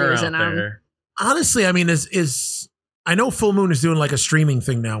 Radus in him. Honestly, I mean, is I know Full Moon is doing like a streaming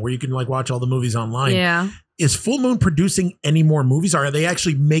thing now where you can like watch all the movies online. Yeah. Is Full Moon producing any more movies? Are they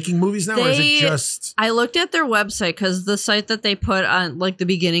actually making movies now, or is it just? I looked at their website because the site that they put on like the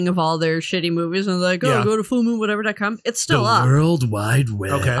beginning of all their shitty movies and like, go to fullmoonwhatever.com. It's still up. World Wide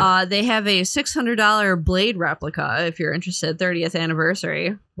Web. Okay. They have a $600 Blade replica if you're interested. 30th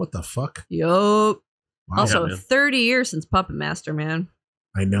anniversary. What the fuck? Yup. Wow. Also, 30 years since Puppet Master, man.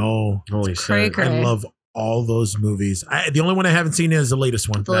 I know. Holy shit! I love all those movies. The only one I haven't seen is the latest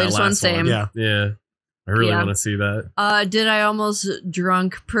one. The latest one, same. Yeah. I really want to see that. Did I almost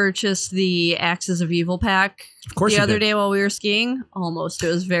drunk purchase the Axes of Evil pack of course the other day while we were skiing? Almost. It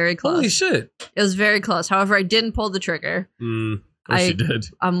was very close. Holy shit. It was very close. However, I didn't pull the trigger. Of course you did.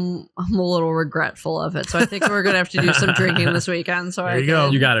 I'm a little regretful of it. So I think we're going to have to do some drinking this weekend. So there you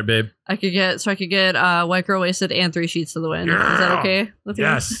go. You got it, babe. I could get White Girl Wasted and 3 Sheets to the Wind. Yeah. Is that okay with you?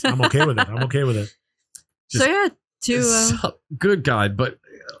 Yes, I'm okay with it. Just, so yeah, good God, but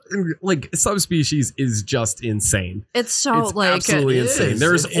like Subspecies is just insane. It's absolutely insane.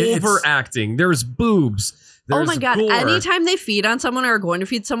 There's overacting. There's boobs. There's oh my God. gore. Anytime they feed on someone or are going to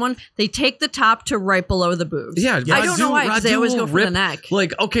feed someone, they take the top to right below the boobs. Yeah. I don't know why, because they always go for the neck.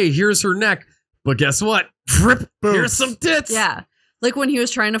 Like, okay, here's her neck. But guess what? Rip, here's some tits. Yeah. Like when he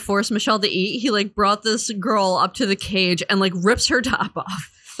was trying to force Michelle to eat, he like brought this girl up to the cage and like rips her top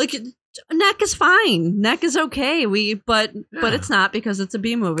off. Like neck is fine. Neck is okay. But it's not because it's a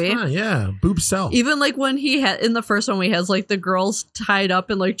B movie. Yeah. Boob sell. Even like when he had in the first one, he has like the girls tied up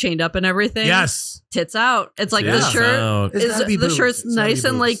and like chained up and everything. Yes. Tits out. It's like the shirt the shirt's nice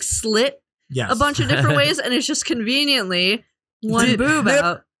and like slit a bunch of different ways. And it's just conveniently one boob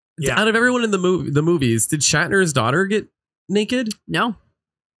out. Yeah. Out of everyone in the movies, did Shatner's daughter get naked?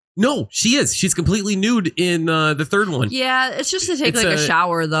 No, she is. She's completely nude in the third one. Yeah, it's just to take a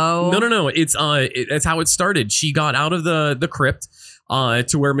shower, though. No. It's that's how it started. She got out of the crypt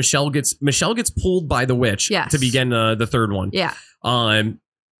to where Michelle gets pulled by the witch to begin the third one. Yeah.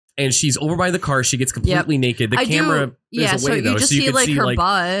 And she's over by the car. She gets completely naked. The camera is away, though. You just see like her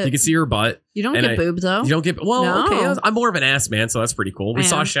butt. You can see her butt. You don't get boobs, though. You don't get... Well, okay. I'm more of an ass man, so that's pretty cool. We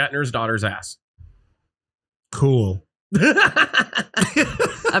saw Shatner's daughter's ass. Cool.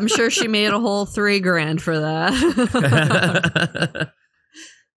 I'm sure she made a whole $3,000 for that.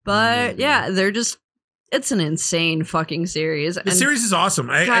 But yeah, it's an insane fucking series. The series is awesome.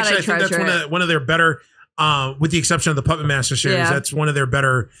 I think that's one of their better, with the exception of the Puppet Master series, that's one of their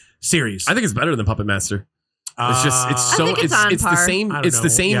better series. I think it's better than Puppet Master. It's the same. It's the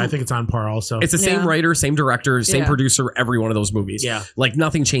same. Yeah, I think it's on par also. It's the same writer, same director, same producer, every one of those movies. Yeah. Like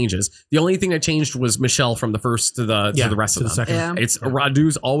nothing changes. The only thing that changed was Michelle from the first to the rest of them. Second. Yeah. It's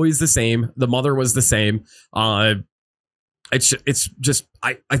Radu's always the same. The mother was the same. It's just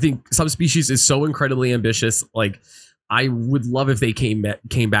I think Subspecies is so incredibly ambitious. Like I would love if they came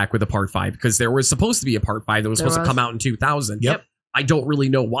back with a part 5 because there was supposed to be a part 5 that was supposed to come out in 2000. Yep. I don't really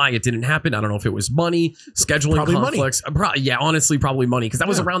know why it didn't happen. I don't know if it was money, scheduling conflicts. Honestly, probably money because that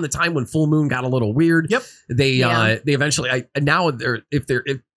was around the time when Full Moon got a little weird. Yep. They eventually.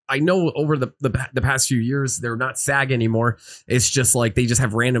 I know over the past few years they're not SAG anymore. It's just like they just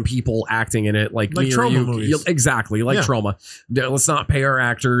have random people acting in it, like Trauma movies. Exactly, like Trauma. Let's not pay our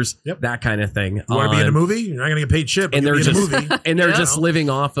actors. Yep. That kind of thing. You want to be in a movie? You're not going to get paid shit. And they're just in a movie. and they're just living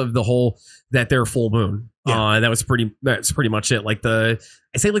off of the whole that they're Full Moon. Yeah. That's pretty much it. Like the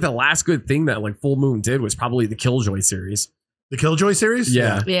last good thing that like Full Moon did was probably the Killjoy series. The Killjoy series?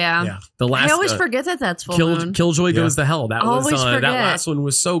 Yeah. The last I always forget that's Full Moon. Killjoy Goes to Hell. That always was forget. that last one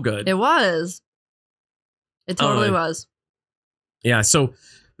was so good. It was. It totally was. Yeah, so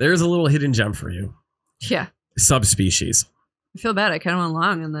there's a little hidden gem for you. Yeah. Subspecies. I feel bad. I kind of went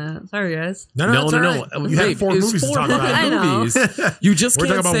long in that. Sorry, guys. No. You had 4 movies to talk about. I know. You just We're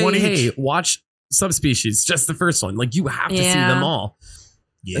can't talking about say, one each. hey, watch Subspecies, just the first one. Like, you have to see them all.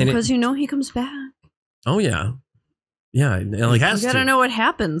 Yeah. And Because he comes back. Oh, yeah. Yeah. And like, has You gotta to. know what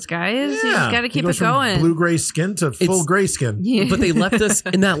happens, guys. You just gotta He keep goes it from going. blue-gray skin to full gray skin. Yeah. but they left us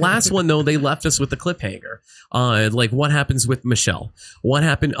in that last one, though. They left us with the cliffhanger. Like, what happens with Michelle? What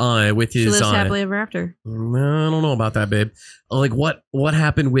happened with She his? lives happily ever after. I don't know about that, babe. Like, what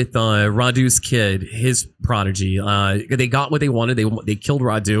happened with Radu's kid, his prodigy? They got what they wanted. They killed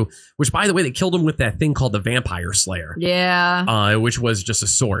Radu, which, by the way, they killed him with that thing called the Vampire Slayer. Yeah. Which was just a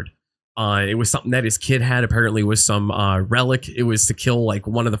sword. It was something that his kid had. Apparently, was some relic. It was to kill like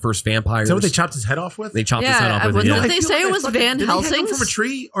one of the first vampires. Is that what they chopped his head off with? They chopped his head off with it. Didn't Yeah. they say it was Van Did Helsing's? he hang him from a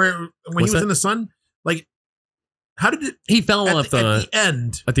tree, or when What's he was that? in the sun? Like, how did it? He fell off At the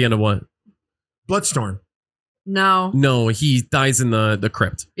end, at the end of what? Bloodstorm. No. No, he dies in the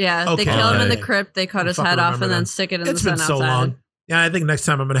crypt. Yeah, Okay. they kill him in the crypt. They cut his Fucking head off remember and then that. stick it in It's the been sun so outside. long. Yeah, I think next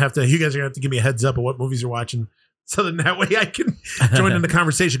time I'm gonna have to. You guys are gonna have to give me a heads up of what movies you're watching, so that way I can join in the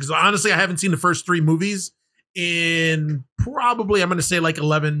conversation. Because honestly, I haven't seen the first 3 movies in probably, I'm gonna say, like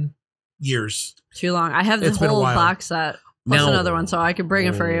 11 years. Too long. I have the It's been a whole while. box set plus Now- another one, so I could bring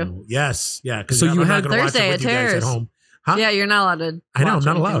it for you. Oh, yes, yeah. Because So I'm you not had gonna watch Thursday it with at you guys at Terrace. home. Huh? Yeah, you're not allowed to. I know, I'm watch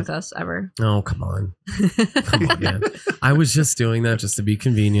not anything allowed. with us ever. Oh, come on. Come on, man. I was just doing that just to be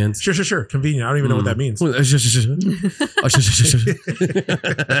convenient. Sure. Convenient. I don't even know what that means.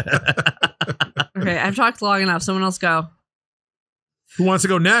 Okay, I've talked long enough. Someone else go. Who wants to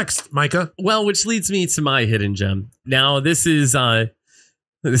go next, Micah? Well, which leads me to my hidden gem. Now, this is I'm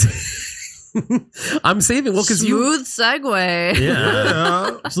saving because Smooth segue.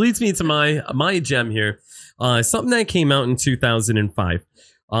 yeah. Which leads me to my gem here. Something that came out in 2005.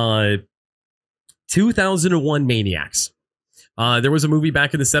 2001 Maniacs. There was a movie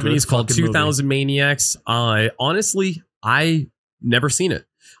back in the 70s called fucking 2000 Maniacs. Honestly, I never seen it.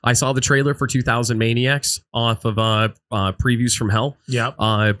 I saw the trailer for 2000 Maniacs off of Previews from Hell. Yeah.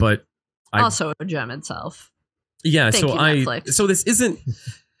 But Also a gem itself. yeah, Thank so you, I Netflix. so this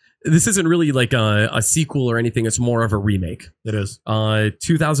isn't really like a sequel or anything. It's more of a remake. It is.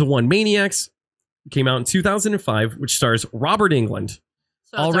 2001 Maniacs came out in 2005, which stars Robert Englund.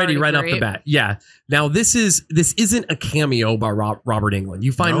 So it's Already right off great. the bat. Yeah. Now this isn't a cameo by Robert Englund.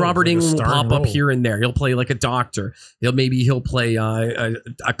 You find No, Robert it's like a Englund will starring pop up role. here and there. He'll play like a doctor. He'll play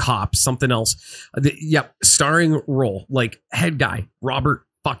a cop, something else. Yep, starring role, like head guy, Robert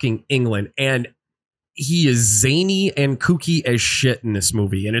fucking Englund. And he is zany and kooky as shit in this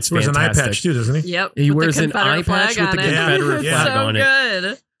movie, and it's He wears an eye fantastic. patch too, doesn't he? Yep. He with wears the an eye Confederate patch flag with the on it. Confederate Yeah. flag so on it. good.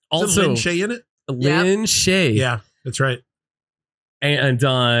 Is Also, Lin Shaye in it? Lynn Shay. Yeah, that's right. And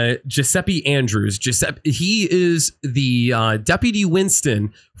Giuseppe Andrews. He is the Deputy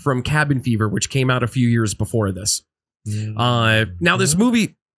Winston from Cabin Fever, which came out a few years before this. Now this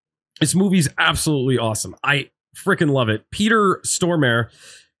movie's absolutely awesome. I freaking love it. Peter Stormare,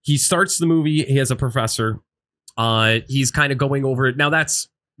 he starts the movie. He has a professor. He's kind of going over it. Now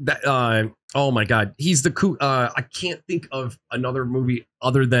oh my God. He's the I can't think of another movie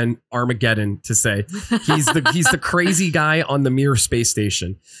other than Armageddon to say. He's the crazy guy on the Mir space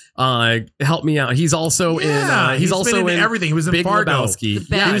station. Help me out. He's also in he's also in everything. He was in Big Fargo. Lebowski. The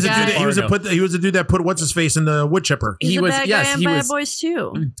bad He was a guy. dude. He was a dude that put what's his face in the wood chipper. He's a bad guy in he Bad was Boys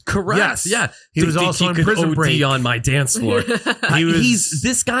too. correct. Yes. Yeah. He was Think also in could Prison OD Break. on my dance floor.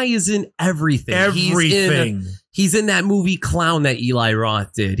 This guy is in everything. Everything. He's in that movie Clown that Eli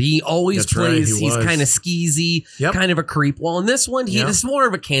Roth did. He always That's right, plays. he He's was. kind of skeezy, Yep. kind of a creep. Well, in this one, Yep. it's more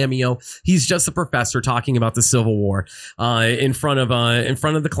of a cameo. He's just a professor talking about the Civil War in front of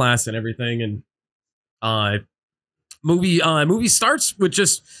the class and everything. And movie starts with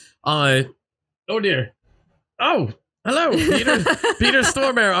just oh dear, oh. Hello, Peter. Peter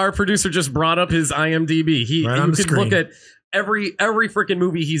Stormare, our producer, just brought up his IMDb. Right on You the could look screen. at every freaking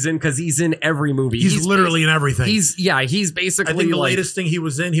movie he's in because he's in every movie. He's literally in everything. He's basically I think the like, latest thing he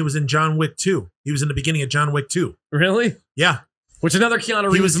was in John Wick 2. He was in the beginning of John Wick 2. really, Yeah. which another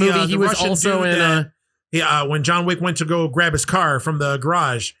Keanu He was Reeves the, movie. the He was Russian also dude in when John Wick went to go grab his car from the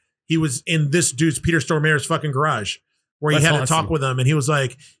garage, he was in this dude's Peter Stormare's fucking garage where he That's had to awesome. talk with him and he was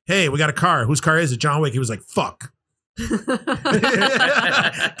like, "Hey, we got a car. Whose car is it?" John Wick. He was like, "Fuck." Give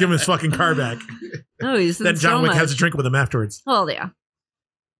him his fucking car back. Oh, he's in Then John so Wick much. has a drink with him afterwards. Well, yeah.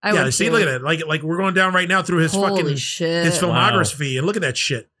 Yeah, see, look at it. Like we're going down right now through his Holy fucking shit. his filmography and look at that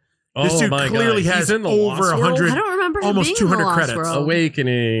shit. This dude clearly has over 100, I don't remember almost 200 credits. World.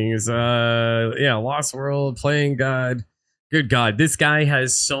 Awakenings. Lost World, Playing God. Good God, this guy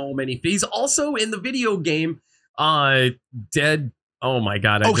has so many. He's also in the video game Dead. Oh my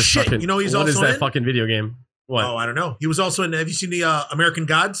God. Shit. You know he's what also is that in? fucking video game? What? Oh, I don't know. He was also in, have you seen the American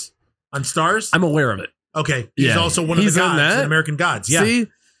Gods on Stars? I'm aware of it. Okay. He's also one of the gods in American Gods. Yeah. See?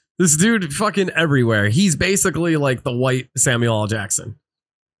 This dude fucking everywhere. He's basically like the white Samuel L. Jackson.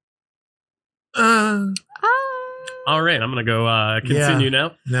 All right. I'm going to go continue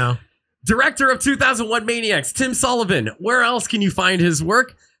now. No. Director of 2001 Maniacs, Tim Sullivan. Where else can you find his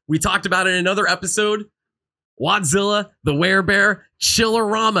work? We talked about it in another episode. Wadzilla, The Werebear,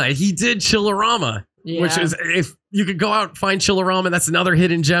 Chillerama. He did Chillerama, which is, if you could go out and find Chillerama, that's another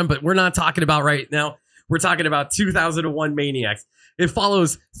hidden gem, but we're not talking about right now. We're talking about 2001 Maniacs. It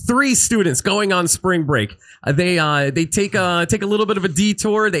follows 3 students going on spring break. They take a little bit of a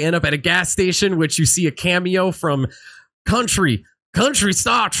detour. They end up at a gas station, which you see a cameo from country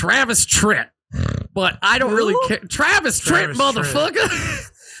star Travis Tritt. But I don't really care. Travis Tritt, motherfucker.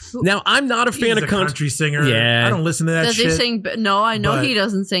 Now, I'm not a fan of country singer. Yeah. I don't listen to that Does shit. he sing? No, I know he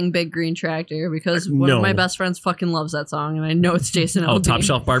doesn't sing Big Green Tractor because one of my best friends fucking loves that song, and I know it's Jason Aldean. Top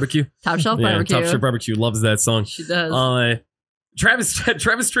Shelf Barbecue? Top Shelf Barbecue. Top Shelf Barbecue loves that song. She does. Travis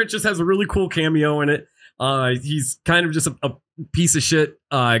Tritt just has a really cool cameo in it. He's kind of just a piece of shit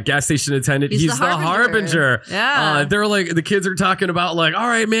gas station attendant. He's the harbinger. Yeah. They're like, the kids are talking about like, all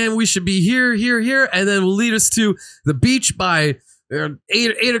right, man, we should be here, and then we'll lead us to the beach by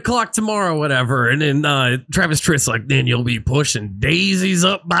 8 o'clock tomorrow, whatever. And then Travis Tritt's like, then you'll be pushing daisies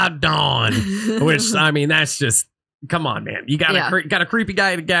up by dawn. Which, I mean, that's just, come on, man. You got a creepy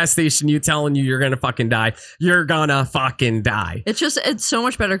guy at a gas station. You telling you you're gonna fucking die. You're gonna fucking die. It's so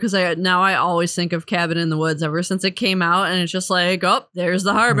much better because I always think of Cabin in the Woods ever since it came out, and it's just like, oh, there's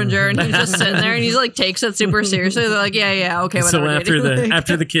the harbinger, and he's just sitting there and he's like takes it super seriously. They're like, yeah, okay, whatever. So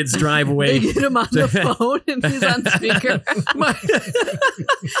after the kids drive away, they get him on the phone and he's on speaker.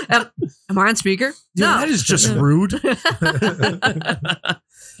 Am I on speaker? Dude, no, that is just rude.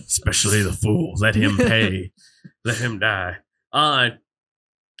 Especially the fool. Let him pay. Let him die.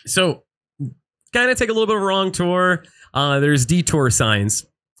 So kind of take a little bit of a wrong tour. There's detour signs.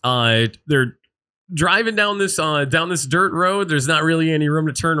 They're driving down this dirt road. There's not really any room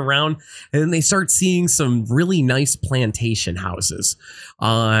to turn around. And then they start seeing some really nice plantation houses.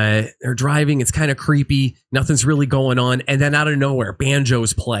 They're driving. It's kind of creepy. Nothing's really going on. And then out of nowhere,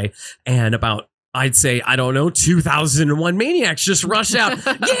 banjos play. And about, I'd say, 2001 Maniacs just rush out.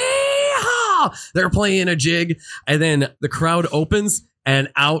 Yeah! They're playing a jig, and then the crowd opens, and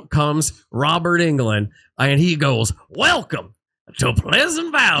out comes Robert Englund, and he goes, "Welcome to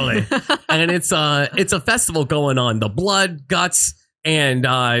Pleasant Valley," and it's a festival going on. The Blood, Guts, and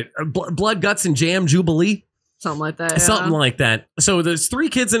Jam Jubilee, something like that. Something like that. So there's 3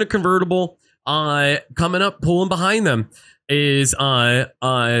 kids in a convertible. Coming up, pulling behind them is a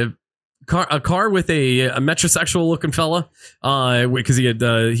car with a metrosexual looking fella, because he had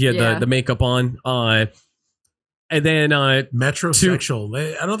the makeup on, and then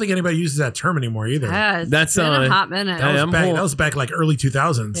metrosexual. I don't think anybody uses that term anymore either. Yeah, that's been a hot minute. That was back like early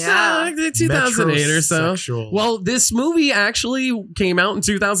 2000s. Yeah, like 2008 or so. Well, this movie actually came out in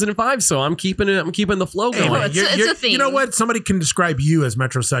 2005, so I'm keeping the flow going. Well, it's a theme. You know what? Somebody can describe you as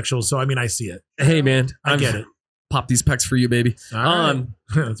metrosexual, so I mean, I see it. Hey, man, I get it. Pop these pecs for you, baby. And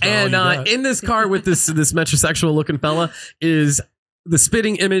in this car with this metrosexual looking fella is the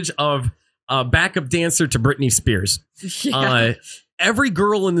spitting image of a backup dancer to Britney Spears. Yeah. Every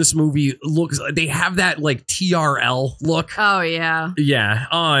girl in this movie they have that like TRL look. Oh yeah.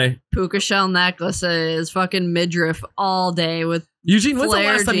 Yeah. Puka shell necklaces, fucking midriff all day with Eugene, when's the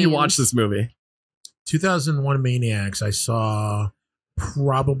last time you watched this movie? 2001 Maniacs I saw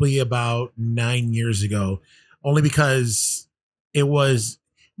probably about 9 years ago. Only because it was.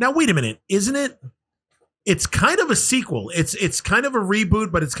 Now wait a minute, isn't it? It's kind of a sequel. It's kind of a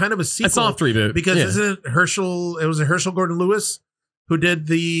reboot, but it's kind of a sequel. A soft reboot because isn't it Herschel? It was Herschel Gordon Lewis who did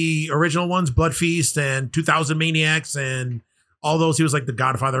the original ones, Blood Feast and 2000 Maniacs and all those. He was like the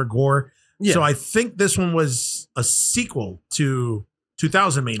Godfather of gore. Yeah. So I think this one was a sequel to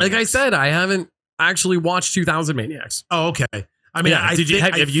 2000 Maniacs. Like I said, I haven't actually watched 2000 Maniacs. Oh, okay. I mean, have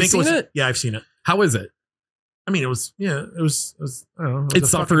you seen it? Yeah, I've seen it. How is it? I mean, it was. I don't know. It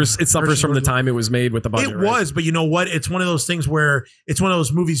suffers from the time it was made with the budget. It was, but you know what? It's one of those things where it's one of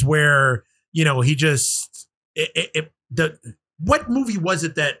those movies where, you know, he just what movie was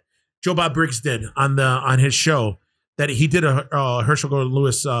it that Joe Bob Briggs did on his show that he did a Herschel Gordon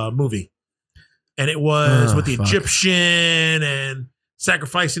Lewis movie, and it was with the Egyptian and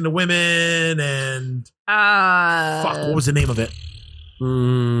sacrificing the women and fuck, what was the name of it?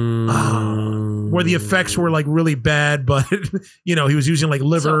 Where the effects were like really bad, but he was using like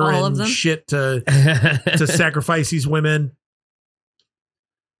liver and shit to sacrifice these women.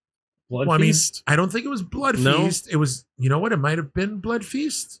 Blood Feast? I don't think it was Blood Feast. It was, you know what? It might have been Blood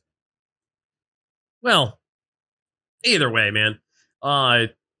Feast. Well, either way, man.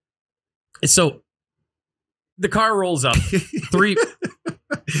 So the car rolls up. You're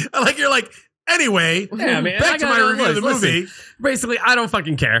like, anyway, yeah, man, back to my review of the movie. Basically, I don't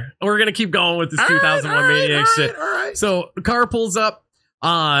fucking care. We're going to keep going with this 2001 Maniac shit. All right. So the car pulls up.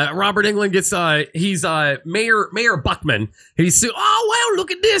 Robert Englund gets, he's Mayor Buckman. He's, well,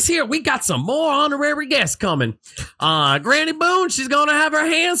 look at this here. We got some more honorary guests coming. Granny Boone, she's going to have her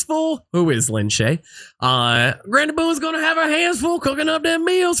hands full. Who is Lin Shaye? Granny Boone's going to have her hands full cooking up them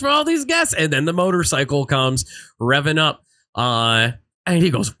meals for all these guests. And then the motorcycle comes revving up. And he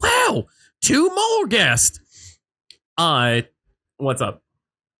goes, wow, 2 more guests. What's up?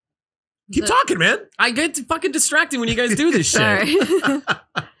 Keep talking, man. I get fucking distracted when you guys do this shit.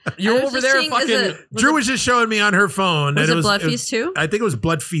 You're over there fucking... Drew was just showing me on her phone. Was it Blood Feast 2? I think it was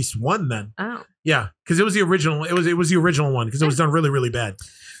Blood Feast 1 then. Oh. Yeah, because it was the original. It was the original one because it was done really, really bad.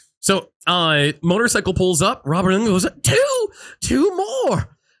 So, motorcycle pulls up. Robert Englund goes, two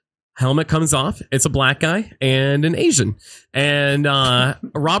more. Helmet comes off. It's a black guy and an Asian. And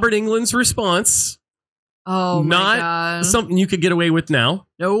Robert Englund's response... Oh, my not God. Something you could get away with now.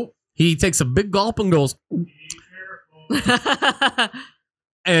 Nope. He takes a big gulp and goes, and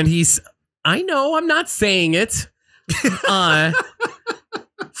I know, I'm not saying it.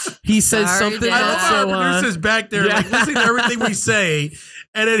 He says something. I love how our producer's back there, listening to everything we say,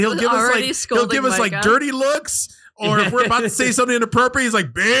 and then he'll give us like dirty looks, or if we're about to say something inappropriate, he's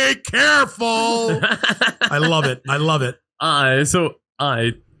like, "Be careful." I love it.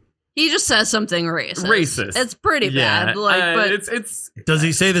 He just says something racist. It's pretty bad. But it's. Does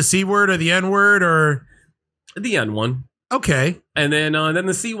he say the C word or the N word or the N one? Okay, and then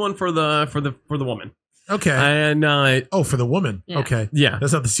the C one for the woman. Okay, and for the woman. Yeah. Okay, yeah,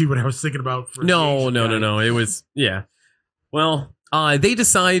 that's not the C word I was thinking about. No. It was Well, they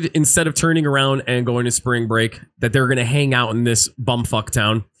decide instead of turning around and going to spring break that they're going to hang out in this bumfuck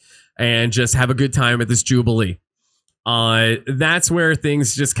town and just have a good time at this Jubilee. That's where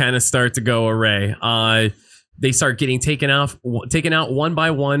things just kind of start to go awry. They start getting taken out one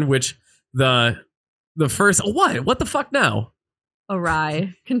by one, which the first what the fuck now?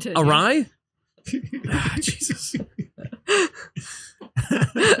 Awry. Continue. Awry? Jesus.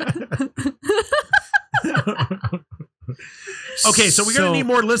 Okay, so we're going to need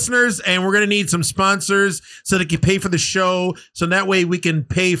more listeners and we're going to need some sponsors so they can pay for the show. So that way we can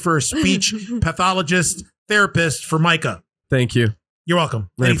pay for a speech pathologist therapist for Micah. Thank you. You're welcome.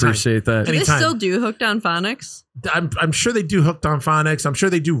 I appreciate that. Do they still do Hooked on Phonics? I'm sure they do Hooked on Phonics. I'm sure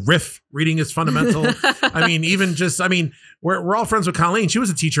they do Riff. Reading is fundamental. We're all friends with Colleen. She was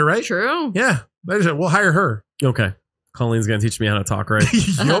a teacher, right? True. Yeah. We'll hire her. Okay. Colleen's going to teach me how to talk, right?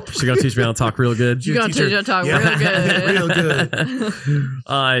 Yup. She's going to teach me how to talk real good. She's going to teach you how to talk real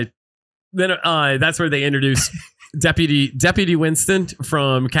good. Then that's where they introduce Deputy Winston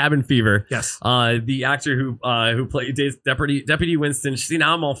from Cabin Fever. Yes. The actor who played Deputy Winston. See,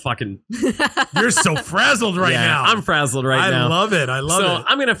 now I'm all fucking... You're so frazzled now. I'm frazzled now. I love it. So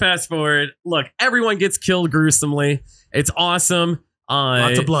I'm going to fast forward. Look, everyone gets killed gruesomely. It's awesome.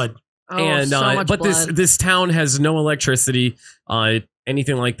 Lots of blood. And so much but blood. this town has no electricity,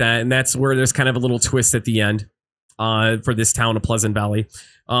 anything like that, and that's where there's kind of a little twist at the end for this town of Pleasant Valley.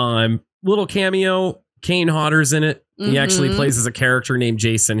 Little cameo, Kane Hodder's in it. He actually plays as a character named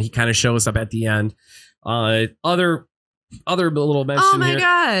Jason. He kind of shows up at the end. Other little mention. Oh my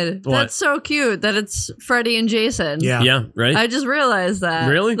god, What? that's so cute that it's Freddy and Jason. Yeah, right. I just realized that.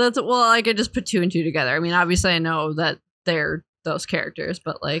 Really? I could just put 2 and 2 together. I mean, obviously, I know that they're those characters,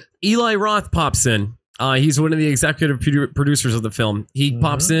 but like Eli Roth pops in. He's one of the executive producers of the film. He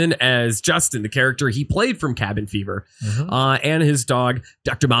pops in as Justin, the character he played from Cabin Fever, and his dog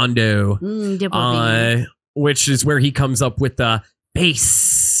Dr. Mondo, which is where he comes up with the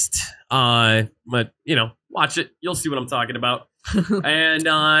based. But watch it, you'll see what I'm talking about.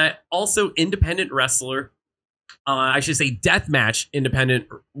 And also independent wrestler. I should say deathmatch independent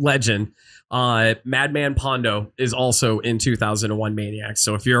legend. Madman Pondo is also in 2001 Maniacs.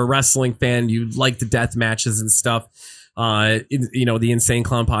 So if you're a wrestling fan, you like the death matches and stuff, the Insane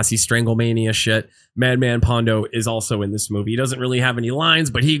Clown Posse Stranglemania shit, Madman Pondo is also in this movie. He doesn't really have any lines,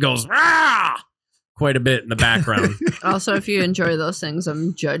 but he goes rah! Quite a bit in the background. Also, if you enjoy those things,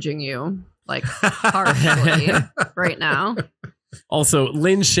 I'm judging you like harshly right now. Also,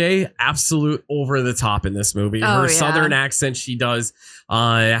 Lin Shaye, absolute over the top in this movie. Her southern accent she does,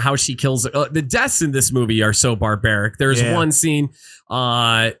 how she kills the deaths in this movie are so barbaric. There's one scene,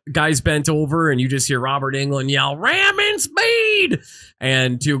 guys bent over and you just hear Robert Englund yell, "Ram in speed!"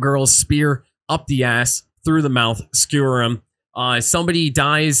 And two girls spear up the ass, through the mouth, skewer him. Somebody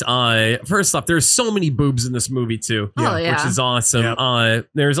dies. First off, there's so many boobs in this movie too, which is awesome. Yep.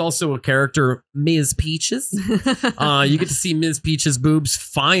 There's also a character, Ms. Peaches. You get to see Ms. Peaches' boobs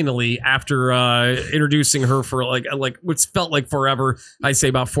finally after introducing her for like what's felt like forever. I say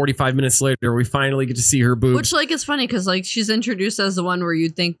about 45 minutes later, we finally get to see her boobs. Which like is funny because like she's introduced as the one where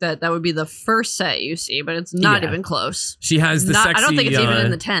you'd think that would be the first set you see, but it's not even close. She has the sexy. I don't think it's even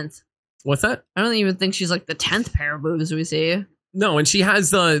in the 10th. What's that? I don't even think she's like the 10th pair of boobs we see. No, and she has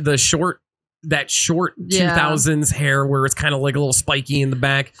the short 2000s hair where it's kind of like a little spiky in the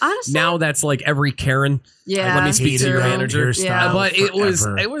back. Honestly, now that's like every Karen. Yeah, let me speak to your manager. Yeah, but it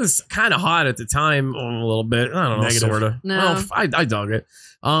was kind of hot at the time, a little bit. I don't know, sort of. No. Well, I dug it.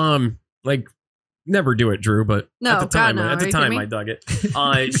 Like never do it, Drew. But no, at the time, I dug it.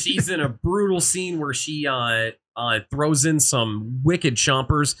 She's in a brutal scene where she throws in some wicked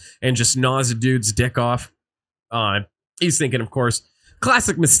chompers and just gnaws a dude's dick off. He's thinking, of course,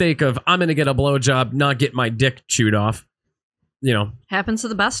 classic mistake of I'm going to get a blowjob, not get my dick chewed off. You know, happens to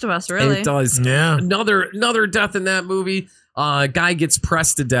the best of us, really. It does. Yeah. Another death in that movie. Guy gets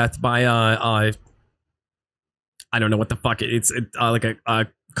pressed to death by I don't know what the fuck it's like a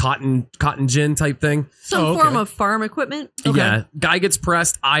cotton gin type thing. Some form of farm equipment. Okay. Yeah. Guy gets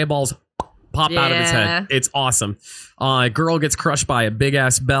pressed, eyeballs pop out of his head. It's awesome. Girl gets crushed by a big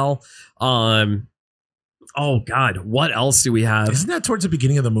ass bell. Oh God, what else do we have? Isn't that towards the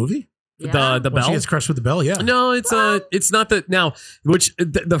beginning of the movie? The when bell? She gets crushed with the bell, yeah. No, it's not that now. Which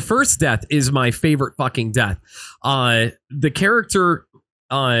the first death is my favorite fucking death. The character,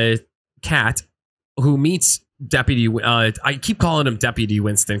 Kat, who meets Deputy. I keep calling him Deputy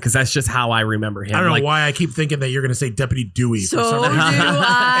Winston because that's just how I remember him. I don't know why I keep thinking that you're going to say Deputy Dewey. So for some reason.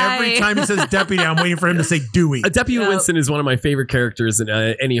 Every time he says Deputy, I'm waiting for him to say Dewey. Deputy Winston is one of my favorite characters in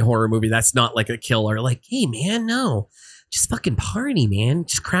any horror movie. That's not like a killer. Like, hey man, no, just fucking party, man.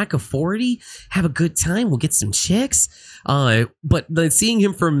 Just crack a 40, have a good time. We'll get some chicks. But seeing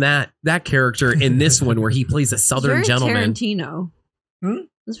him from that character in this one where he plays a Southern gentleman, Tarantino.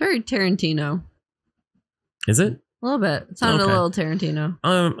 It's very Tarantino. Is it? A little bit. It sounded a little Tarantino.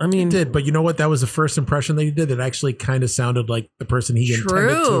 I mean, it did, but you know what? That was the first impression that he did. That actually kind of sounded like the person he intended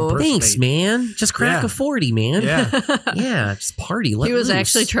to impersonate. Thanks, man. Just crack a 40, man. Yeah, yeah. Just party. He was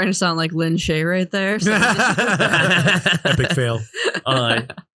actually trying to sound like Lin Shaye right there. So. Epic fail.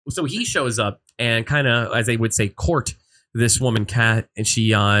 So he shows up and kind of, as they would say, court this woman, Kat, and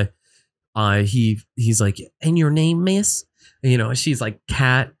she, he's like, "And your name, miss?" And, you know, she's like,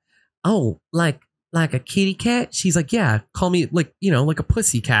 "Kat." Oh, like a kitty cat? She's like, yeah, call me like a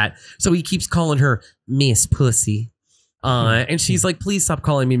pussy cat. So he keeps calling her Miss Pussy. And she's like, please stop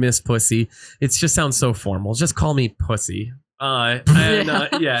calling me Miss Pussy. It just sounds so formal. Just call me Pussy. So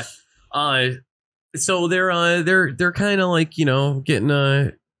they're kind of like, you know, getting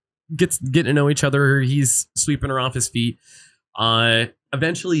to know each other. He's sweeping her off his feet.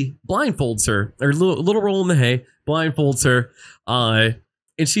 Eventually blindfolds her, or little roll in the hay, blindfolds her.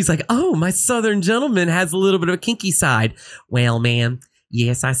 And she's like, oh, my Southern gentleman has a little bit of a kinky side. Well, ma'am,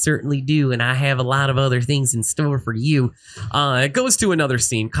 yes, I certainly do. And I have a lot of other things in store for you. It goes to another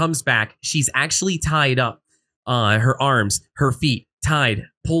scene, comes back. She's actually tied up. Her arms, her feet tied,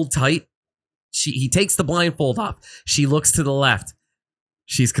 pulled tight. He takes the blindfold off. She looks to the left.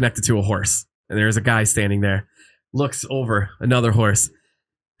 She's connected to a horse. And there's a guy standing there. Looks over, another horse.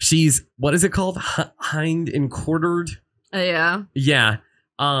 She's, what is it called? Hind and quartered? Yeah. Yeah.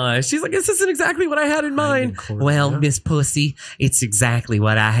 She's like, this isn't exactly what I had in mind. Well, Miss Pussy, it's exactly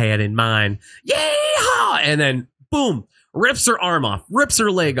what I had in mind. Yeehaw! And then, boom, rips her arm off, rips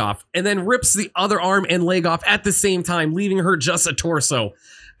her leg off, and then rips the other arm and leg off at the same time, leaving her just a torso.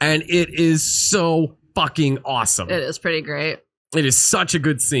 And it is so fucking awesome. It is pretty great. It is such a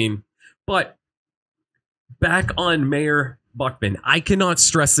good scene. But back on Mayor Buckman, I cannot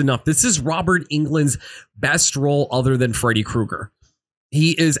stress enough, this is Robert Englund's best role other than Freddy Krueger.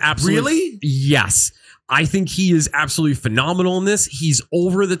 He is absolutely... Really? Yes. I think he is absolutely phenomenal in this. He's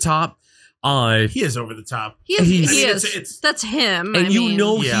over the top. He is over the top. He is. That's him. And he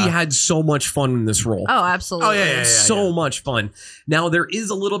had so much fun in this role. Oh, absolutely. Oh, yeah. So much fun. Now, there is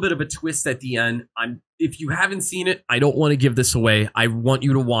a little bit of a twist at the end. If you haven't seen it, I don't want to give this away. I want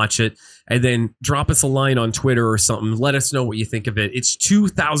you to watch it and then drop us a line on Twitter or something. Let us know what you think of it. It's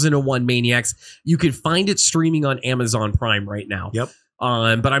 2001 Maniacs. You can find it streaming on Amazon Prime right now. Yep.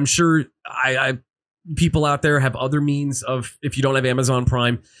 But I'm sure people out there have other means of, if you don't have Amazon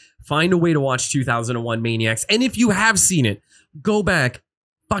Prime, find a way to watch 2001 Maniacs. And if you have seen it, go back,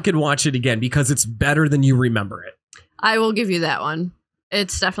 fucking watch it again because it's better than you remember it. I will give you that one.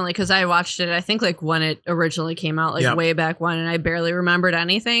 It's definitely because I watched it, I think like when it originally came out, like way back when, and I barely remembered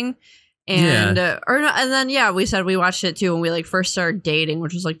anything. And and then we said we watched it too when we like first started dating,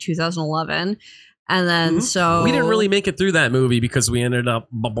 which was like 2011. And then so we didn't really make it through that movie because we ended up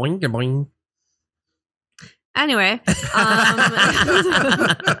boing boing. Anyway,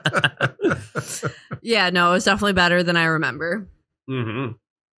 it was definitely better than I remember. Mm-hmm.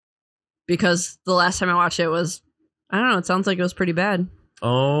 Because the last time I watched it was, I don't know, it sounds like it was pretty bad.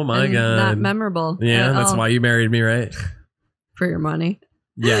 Oh my God. Not memorable. Yeah, that's why you married me, right? For your money.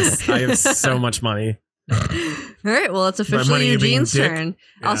 Yes, I have so much money. All right, well, it's officially Eugene's turn.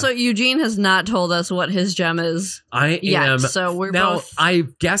 Yeah. Also, Eugene has not told us what his gem is. So we're now. Both. I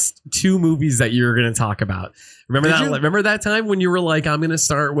guessed 2 movies that you were going to talk about. Remember that time when you were like, "I'm going to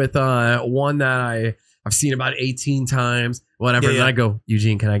start with one that I've seen about 18 times, whatever." And then I go,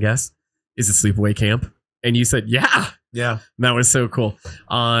 "Eugene, can I guess? Is it Sleepaway Camp?" And you said, "Yeah." Yeah, that was so cool.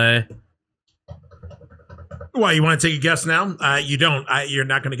 Why, you want to take a guess now? You don't. You're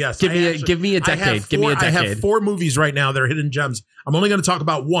not going to guess. Give me a decade. Give me a decade. I have 4 movies right now that are hidden gems. I'm only going to talk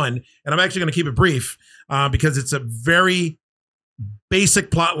about one, and I'm actually going to keep it brief because it's a very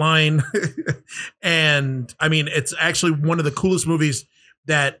basic plot line. And I mean, it's actually one of the coolest movies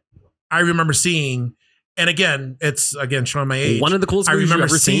that I remember seeing. And again, it's showing my age. One of the coolest movies you've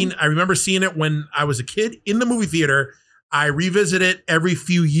ever seen. I remember seeing it when I was a kid in the movie theater. I revisit it every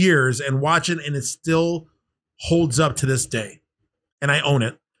few years and watch it, and it still holds up to this day. And I own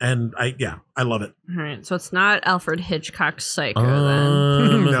it. And I love it. All right. So it's not Alfred Hitchcock's Psycho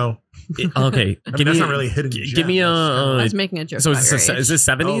then. No. Okay. That's not really hidden. Give me I was making a joke. So is this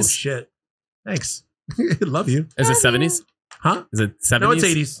 70s? Oh, shit. Thanks. Love you. Is it 70s? Huh? Is it 70s? No, it's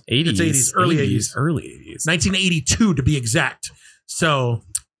 80s. 80s. It's 80s. Early 80s. Early 80s. 1982 to be exact. So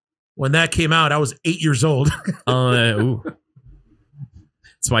when that came out, I was 8 years old. Ooh.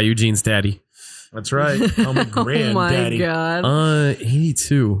 That's why Eugene's daddy. That's right. I'm a granddaddy. Oh my God.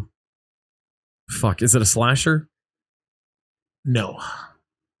 82. Fuck. Is it a slasher? No.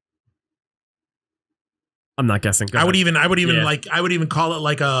 I'm not guessing. I would even call it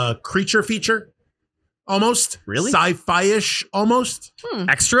like a creature feature. Almost. Really? Sci-fi-ish almost.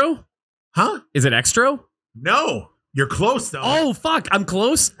 Extra? Huh? Is it extra? No. You're close though. Oh fuck. I'm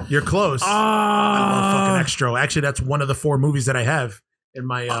close. You're close. I love fucking Extra. Actually, that's one of the 4 movies that I have in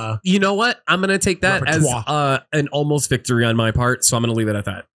my you know what? I'm gonna take that repertoire. as an almost victory on my part, so I'm gonna leave it at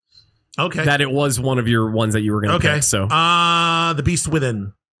that. Okay. That it was one of your ones that you were gonna pick. So The Beast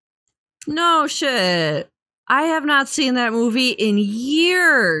Within. No shit. I have not seen that movie in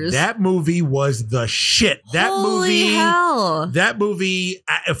years. That movie was the shit. Holy hell. That movie,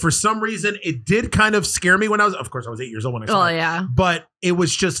 for some reason, it did kind of scare me when I was 8 years old when I saw it. Oh, yeah. But it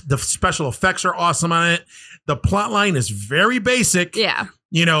was just, the special effects are awesome on it. The plot line is very basic. Yeah.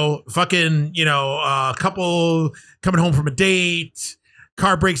 A couple coming home from a date,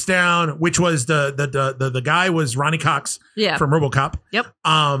 car breaks down, which was the guy was Ronnie Cox from RoboCop. Yep.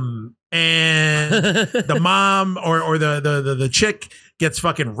 And the mom or the chick gets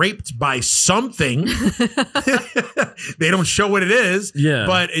fucking raped by something. They don't show what it is. Yeah.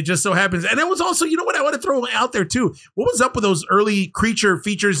 But it just so happens. And it was also, you know what, I want to throw out there too. What was up with those early creature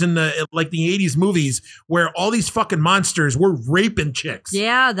features in the 80s movies where all these fucking monsters were raping chicks?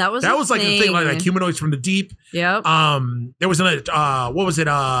 Yeah, that was like the thing, like Humanoids from the Deep. Yep. There was another what was it?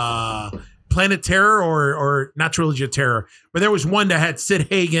 Planet Terror or not Trilogy of Terror, but there was one that had Sid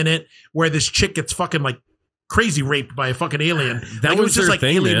Haig in it where this chick gets fucking like crazy raped by a fucking alien. That was just like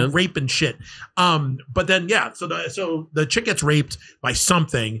thing, alien man. rape and shit. But then so the chick gets raped by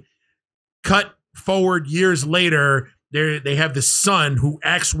something. Cut forward years later, they have this son who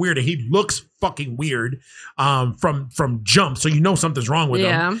acts weird and he looks fucking weird from jump, so you know something's wrong with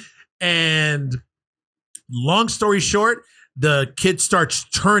him. And long story short, the kid starts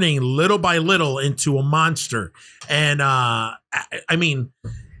turning little by little into a monster. And I mean,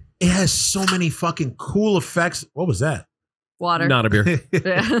 it has so many fucking cool effects. What was that? Water. Not a beer.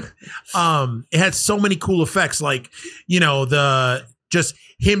 Yeah. It had so many cool effects, like, the just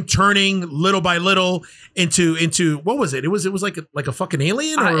him turning little by little into what was it? It was like a fucking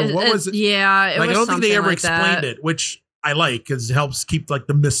alien, or what was it? Yeah, like, I don't think they ever like explained it, which I like because it helps keep like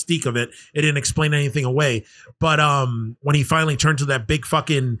the mystique of it. It didn't explain anything away. But when he finally turned to that big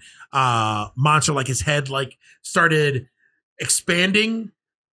fucking monster, like his head like started expanding.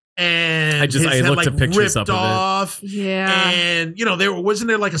 And I looked at pictures up off. Of it. Yeah. And wasn't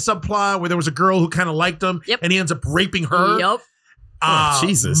there like a subplot where there was a girl who kind of liked him, and he ends up raping her. Yep.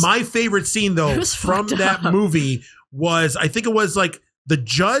 Jesus. My favorite scene though from that movie was, I think it was like the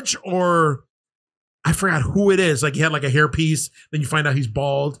judge, or I forgot who it is. Like he had like a hairpiece. Then you find out he's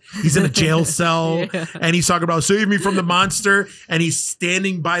bald. He's in a jail cell, and he's talking about save me from the monster. And he's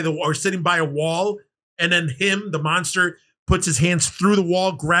standing by sitting by a wall, and then the monster, puts his hands through the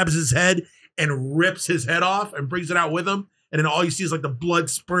wall, grabs his head, and rips his head off and brings it out with him. And then all you see is like the blood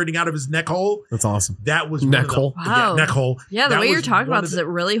spurting out of his neck hole. That's awesome. That was neck hole. Wow. Neck hole. Yeah, the way you're talking about this, it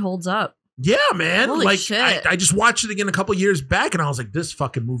really holds up. Yeah, man. Holy like shit. I just watched it again a couple years back, and I was like, this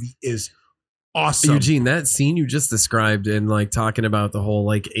fucking movie is awesome. Eugene, that scene you just described and like talking about the whole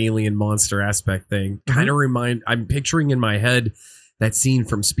like alien monster aspect thing kind of I'm picturing in my head that scene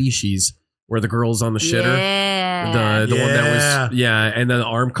from Species where the girl's on the shitter. Yeah. The one that was, and then the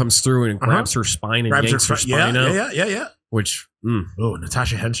arm comes through and grabs her spine and yanks her spine out. Yeah. Which, oh,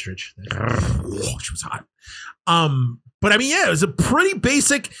 Natasha Henstridge. She was hot. But I mean, it was a pretty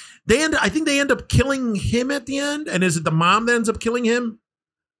basic. I think they end up killing him at the end. And is it the mom that ends up killing him?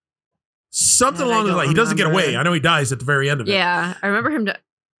 Something along the line. He doesn't get away. I know he dies at the very end of it. Yeah, I remember him.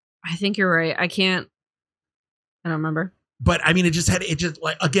 I think you're right. I don't remember. But I mean, it just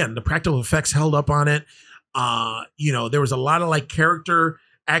like, again, the practical effects held up on it. There was a lot of like character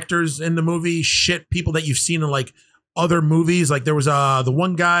actors in the movie, people that you've seen in like other movies. Like there was the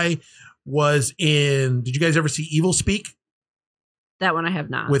one guy was in, did you guys ever see Evil Speak? That one I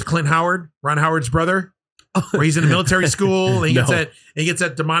have not. With Clint Howard, Ron Howard's brother, where he's in a military school and he gets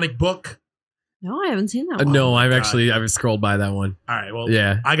that demonic book. No, I haven't seen that one. No, I've scrolled by that one. All right, well,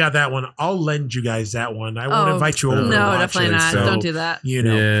 yeah, I got that one. I'll lend you guys that one. I won't invite you over. No, definitely not. So, don't do that.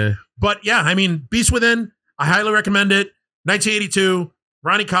 Yeah. But yeah, I mean, Beast Within, I highly recommend it. 1982.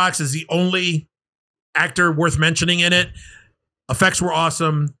 Ronnie Cox is the only actor worth mentioning in it. Effects were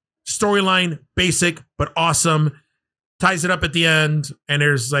awesome. Storyline, basic, but awesome. Ties it up at the end, and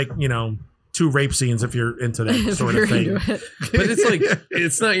there's like, 2 rape scenes if you're into that sort of thing. But it's like,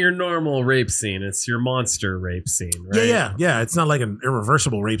 it's not your normal rape scene. It's your monster rape scene, right? Yeah. It's not like an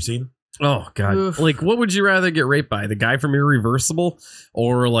irreversible rape scene. Oh, God. Oof. Like, what would you rather get raped by? The guy from Irreversible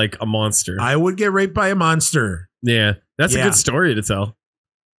or like a monster? I would get raped by a monster. Yeah. That's a good story to tell.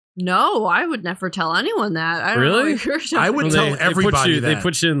 No, I would never tell anyone that. I don't know what you're talking I would tell everybody that. They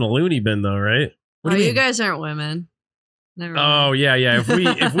put you in the loony bin, though, right? What do you guys aren't women. Never mind. Oh yeah.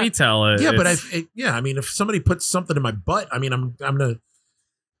 If we tell it, yeah, but I mean, if somebody puts something in my butt, I mean, I'm gonna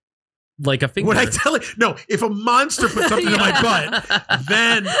like a finger. Would I tell it? No, if a monster put something in my butt,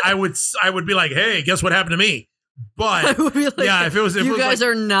 then I would be like, hey, guess what happened to me? But like, if it was, you guys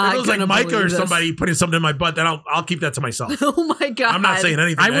are not. If it was like Micah or somebody putting something in my butt, then I'll keep that to myself. Oh my God! I'm not saying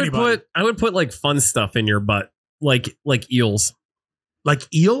anything. I would put like fun stuff in your butt, like eels. Like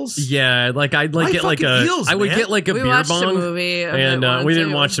eels? Yeah, like I'd like get like a eels, I would man. get like a we beer watched bong. A movie and we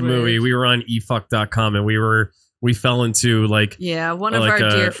didn't watch a movie. We were on efuck.com and we fell into like one of our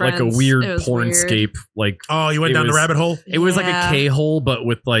dear friends, like a weird pornscape. Like you went down the rabbit hole. It was like a K-hole, but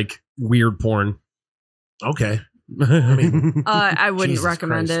with like weird porn. Okay, I mean, I wouldn't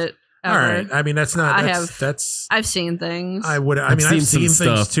recommend it. Ever. All right. I mean, that's not. I've seen things. I've seen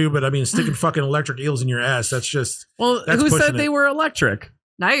things too, but I mean, sticking fucking electric eels in your ass. That's just. Well, who said they were electric?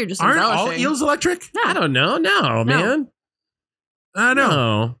 Now you're just aren't embellishing. all eels electric? No. I don't know. No, man. I know.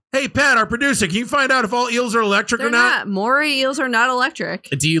 No. Hey, Pat, our producer, can you find out if all eels are electric or not? Moray eels are not electric.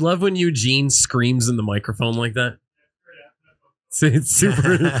 Do you love when Eugene screams in the microphone like that? It's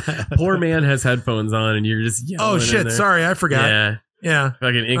super. Poor man has headphones on, and you're just yelling. Oh shit! Sorry, I forgot. Yeah.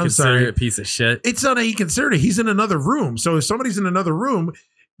 Fucking inconsiderate piece of shit. It's not inconsiderate. He's in another room. So if somebody's in another room,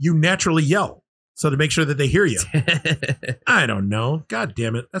 you naturally yell. So to make sure that they hear you. I don't know. God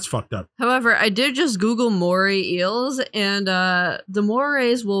damn it. That's fucked up. However, I did just Google Moray eels, and the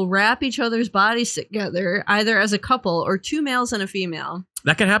Morays will wrap each other's bodies together, either as a couple or 2 males and a female.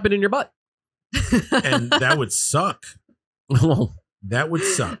 That can happen in your butt. And that would suck. That would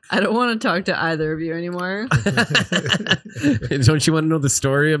suck. I don't want to talk to either of you anymore. Don't you want to know the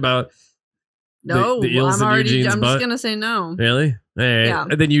story about the eels in Eugene's I'm butt? just going to say no. Really? Hey. Yeah.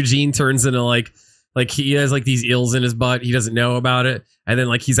 And then Eugene turns into like he has like these eels in his butt. He doesn't know about it. And then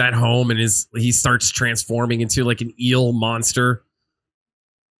like he's at home and he starts transforming into like an eel monster.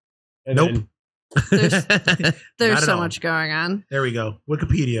 And Nope. There's at so all. much going on. There we go.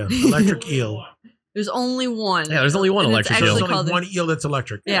 Wikipedia. Electric eel. There's only one. Yeah, there's only one And it's electric There's eel. actually only called one eel that's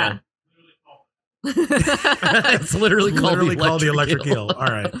electric. Yeah. It's literally called the electric eel.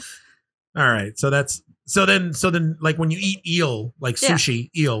 All right. So then like when you eat eel, like Yeah. sushi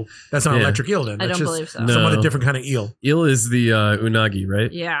eel, that's not Yeah. electric eel. Then I that's don't just believe so. No. some other different kind of eel. Eel is the unagi, right?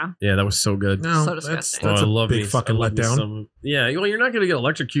 Yeah. Yeah, that was so good. No, So that's disgusting. that's I a love big me- fucking I love me letdown. some- yeah, well, you're not going to get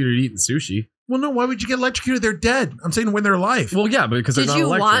electrocuted eating sushi. Well, no. Why would you get electrocuted? They're dead. I'm saying when they're alive. Well, yeah, because they're Did not you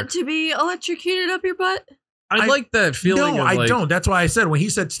electric. want to be electrocuted up your butt? I like that feeling. No, of I like, don't. That's why I said when he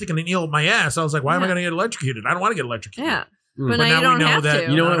said sticking an eel up my ass, I was like, why am I Yeah. going to get electrocuted? I don't want to get electrocuted. Yeah. Mm. But But now now you don't we know have that-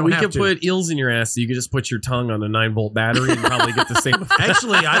 to. You know I what? don't We have could to. put eels in your ass, so you could just put your tongue on a 9-volt battery and probably get the same effect.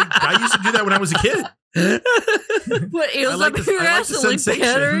 Actually, I used to do that when I was a kid. Put eels like up the- your I like ass the and lick sensation.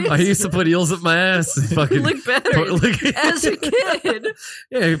 batteries? I used to put eels up my ass. And fucking Lick batteries. As a kid.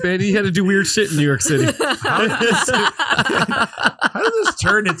 Yeah, man, he had to do weird shit in New York City. How did this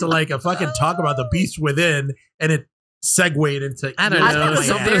turn into like a fucking talk about the beast within, and it segued into? I don't eels I know, up think it's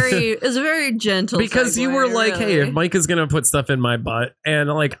my a something- ass? it's a very gentle Because you were segue, like, hey, really. if Mike is going to put stuff in my butt, and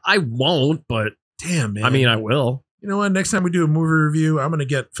like, I won't, but Damn, man. I mean, I will. you know what? Next time we do a movie review, I'm gonna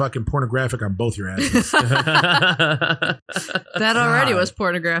get fucking pornographic on both your asses. That already God. was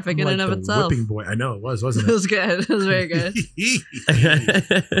pornographic in Like and of the itself. whipping boy. I know it was, It wasn't it? was good. It was very good.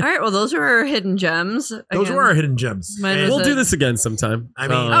 All right. Well, those were our hidden gems. Those Again. were our hidden gems. Mine And was We'll a- do this again sometime. I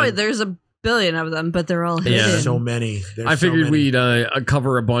mean- Oh, there's a billion of them, but they're all hidden. Yeah. there's so many. There's I figured so many. we'd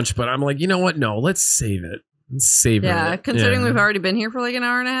cover a bunch, but I'm like, you know what? No, let's save it. Let's save Yeah, it. considering Yeah. we've already been here for like an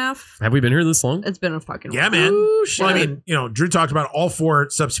hour and a half, Have we been here this long? it's been a fucking Yeah, while. man. Ooh, shit. Well, I mean, Drew talked about all 4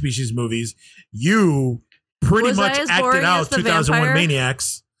 subspecies movies. You pretty Was I much as acted boring out as the 2001 vampire?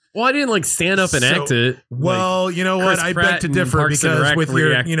 Maniacs. Well, I didn't like stand up and So- act it. Well, you know what? Chris I Pratt beg to and differ Parks and because Rec with your,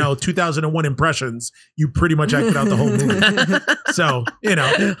 reacted. 2001 impressions, you pretty much acted out the whole movie. So,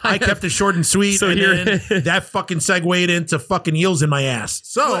 I kept it short and sweet, So and you're- then that fucking segued into fucking eels in my ass.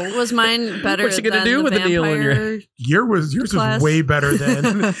 So Was mine better? What you gonna than do the with an eel in your- vampire? yours Class. was way better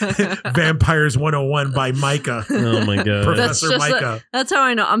than Vampires 101 by Micah. Oh my god. That's Professor just Micah. That's how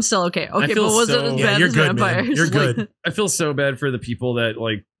I know I'm still okay. Okay, feel but was it so- as Yeah, bad you're as good, man. vampires? You're Like- good. I feel so bad for the people that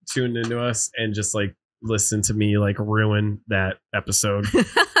like tuned into us and just like listen to me like ruin that episode.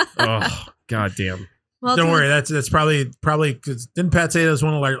 Oh god damn. Well, Don't it's- worry, that's probably because didn't Pat say that was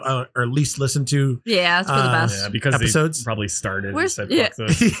one of our least listened to? Yeah, it's for the best. Yeah, because Episodes? they probably started Where's- and said yeah.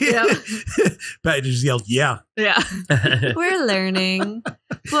 fuck this. Pat just yelled, "Yeah, Yeah, we're learning.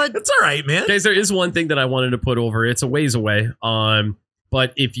 But that's all right, man." Guys, there is one thing that I wanted to put over. It's a ways away.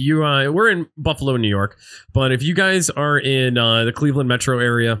 But if you we're in Buffalo, New York, but if you guys are in the Cleveland metro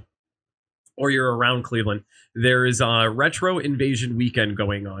area or you're around Cleveland, there is a Retro Invasion weekend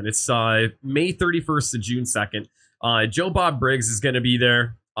going on. It's May 31st to June 2nd. Joe Bob Briggs is going to be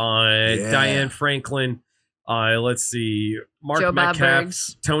there. Yeah. Diane Franklin. Let's see. Mark Joe Bob Metcalf,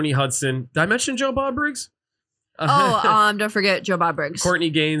 Briggs. Tony Hudson. Did I mention Joe Bob Briggs? don't forget Joe Bob Briggs. Courtney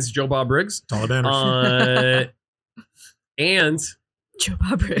Gaines, Joe Bob Briggs. It's all about And Joe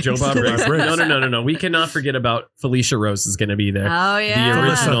Bob Briggs. Joe Bob Briggs. Briggs. No. We cannot forget about Felicia Rose is going to be there. Oh yeah, The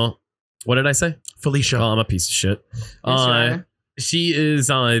original. What did I say? Felicia. Oh, I'm a piece of shit. Yes, you are. She is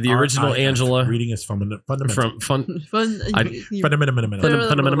the original RIF. Angela Reading is fundamental. from Fun. Fun.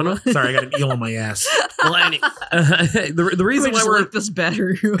 Fundamental. Sorry, I got an eel on my ass. Well, the reason why we're this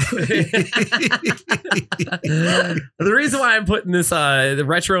battery. the reason why I'm putting this the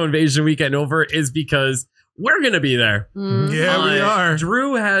Retro Invasion weekend over is because we're gonna be there. Mm. Yeah, we are.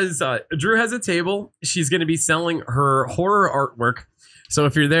 Drew has a table. She's going to be selling her horror artwork. So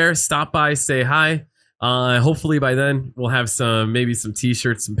if you're there, stop by, say hi. Hopefully by then we'll have maybe some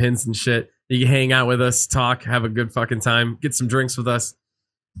t-shirts, some pins and shit. You can hang out with us, talk, have a good fucking time, get some drinks with us.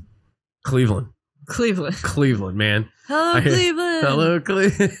 Cleveland, man. Hello, Cleveland. Hello,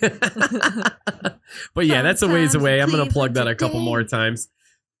 Cleveland. But yeah, that's a ways away. I'm going to plug that a couple more times.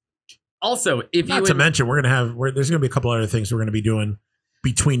 Also, if Not you to mention, there's going to be a couple other things we're going to be doing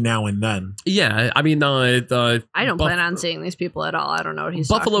between now and then. yeah, I mean, I don't plan on seeing these people at all. I don't know what he's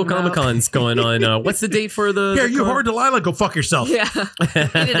Buffalo talking about. Comic Con's going on. What's the date for the? Here, the you con? horrid Delilah, go fuck yourself. Yeah.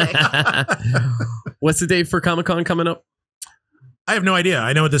 What's the date for Comic Con coming up? I have no idea.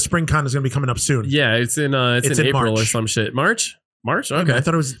 I know the Spring Con is going to be coming up soon. Yeah, it's in April March. or some shit. March? Okay. I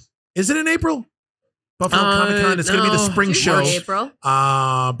thought it was. Is it in April? Buffalo Comic Con. It's going to be the no. spring It's show. usually April.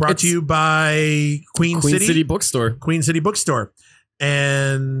 Brought to you by Queen City Bookstore. Queen City Bookstore.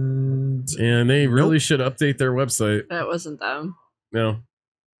 And And they really Nope. should update their website. That wasn't them. No.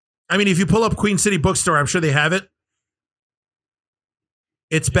 I mean, if you pull up Queen City Bookstore, I'm sure they have it.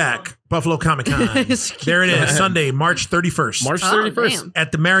 It's back. Buffalo Comic Con. There it is. Sunday, March 31st. March 31st.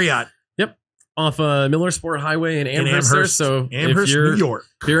 At the Marriott. Yep. Off Millersport Highway in Amherst. Amherst, So Amherst, New York.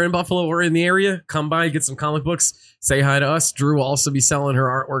 If you're in Buffalo or in the area, come by, get some comic books. Say hi to us. Drew will also be selling her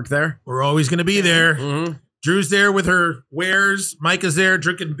artwork there. We're always going to be there. Mm-hmm. Drew's there with her wares. Micah's there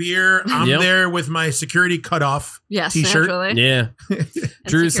drinking beer. I'm there with my security cutoff t-shirt. Naturally. Yeah.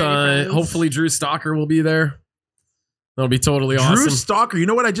 Drew's hopefully Drew Stalker will be there. That'll be totally awesome. Drew Stalker. You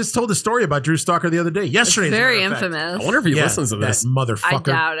know what? I just told a story about Drew Stalker the other day. Yesterday. It's very infamous. I wonder if he listens to this. That motherfucker. I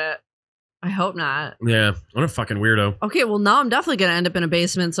doubt it. I hope not. Yeah. What a fucking weirdo. Okay, well, now I'm definitely going to end up in a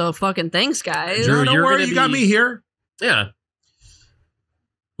basement, so fucking thanks, guys. Drew, don't worry, you got me here. Yeah.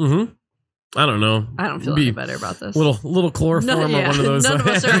 Mm-hmm. I don't know. I don't feel any better about this. Little chloroform or one of those. None of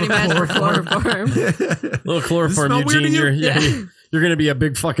us are any match for chloroform. Little chloroform, Eugene. You're going to be a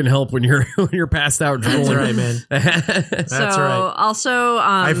big fucking help when you're passed out drooling. That's right, man. That's right. Also,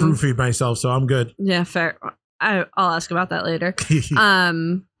 I've roofied myself, so I'm good. Yeah, fair. I'll ask about that later.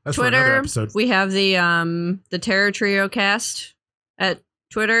 That's Twitter. We have the Terror Trio cast at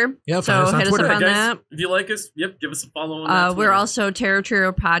Twitter. Yeah, so hit us up on guys, that. If you like us, give us a follow on that. We're also Terror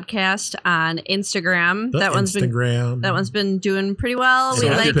Trio Podcast on Instagram. That one's been doing pretty well. So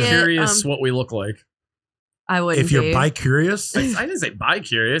we like it. Curious what we look like. I wouldn't. If you're bi-curious, I didn't say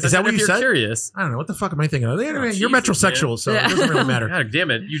bi-curious. Is that what you said? Curious. I don't know what the fuck am I thinking of. You're metrosexual, so it doesn't really matter. God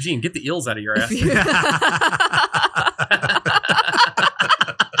damn it, Eugene, get the eels out of your ass.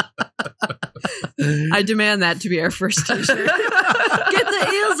 I demand that to be our first t-shirt. Get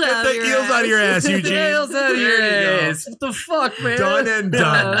the eels out of your ass. Get the eels out of your ass, Eugene. Get the eels out of your ass. What the fuck, man? Done and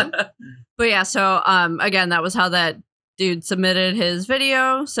done. But yeah, so again, that was how that dude submitted his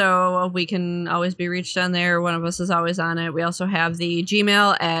video. So we can always be reached on there. One of us is always on it. We also have the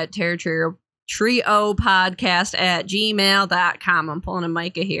Gmail at Terror Trio podcast at gmail.com. I'm pulling a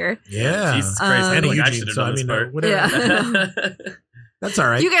Micah here. Yeah. Jesus Christ. And I Eugene, should have so done this part. Yeah. That's all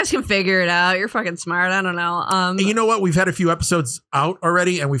right. You guys can figure it out. You're fucking smart. I don't know. And you know what? We've had a few episodes out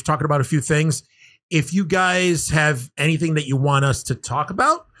already, and we've talked about a few things. If you guys have anything that you want us to talk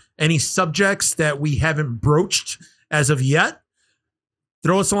about, any subjects that we haven't broached as of yet,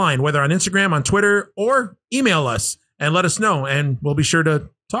 throw us a line, whether on Instagram, on Twitter, or email us and let us know, and we'll be sure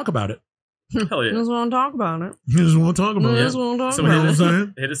to talk about it. Hell yeah. You just want to talk about it. You just want to talk about it.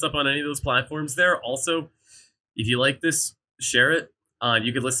 So hit us up on any of those platforms there. Also, if you like this, share it.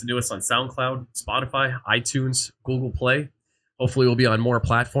 You can listen to us on SoundCloud, Spotify, iTunes, Google Play. Hopefully we'll be on more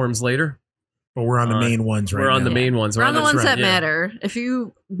platforms later. But we're on the main ones right now. We're on the main ones. We're on the ones that matter. If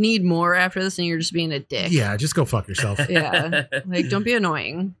you need more after this and you're just being a dick. Yeah, just go fuck yourself. Yeah. Like, don't be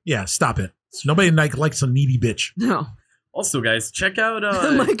annoying. Yeah, stop it. Nobody likes a needy bitch. No. Also, guys, check out...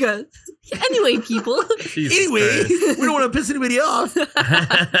 oh my God. Anyway, people. Anyway, we don't want to piss anybody off.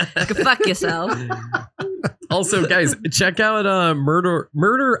 Go fuck yourself. Also, guys, check out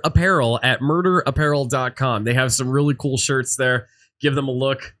Murder Apparel at murderapparel.com. They have some really cool shirts there. Give them a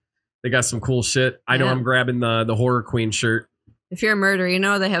look. They got some cool shit. I know I'm grabbing the Horror Queen shirt. If you're a murderer, you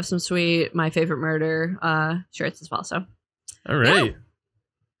know they have some sweet My Favorite Murder shirts as well. So, all right. Yeah.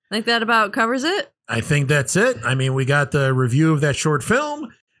 I think that about covers it. I think that's it. I mean, we got the review of that short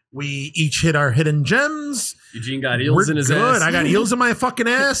film. We each hit our hidden gems. Eugene got eels in his ass. I got eels in my fucking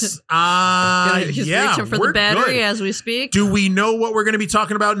ass. He's reaching for the battery as we speak. Do we know what we're going to be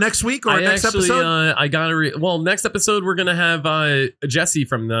talking about next week or next episode? Next episode we're going to have Jesse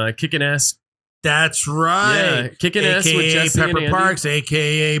from the Kickin' Ass. That's right. Yeah, Kickin' Ass with Jesse Pepper and Parks,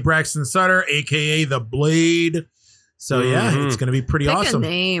 a.k.a. Braxton Sutter, a.k.a. The Blade. So, yeah, it's going to to be pretty awesome. Pick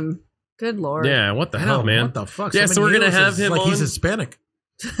a name. Good Lord. Yeah, what the hell, man? What the fuck? Yeah, so we're going to have him on. He's Hispanic.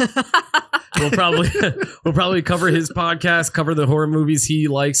 We'll probably cover his podcast, cover the horror movies he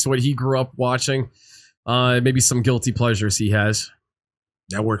likes, what he grew up watching, maybe some guilty pleasures he has.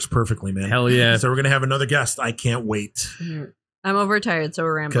 That works perfectly, man. Hell yeah. So we're going to have another guest. I can't wait. I'm overtired, so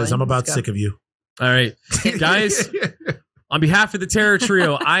we're rambling. Because I'm about sick of you. All right. Guys, on behalf of the Terror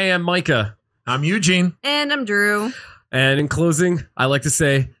Trio, I am Micah. I'm Eugene. And I'm Drew. And in closing, I like to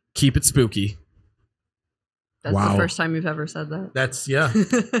say, keep it spooky. That's the first time you've ever said that. That's, yeah.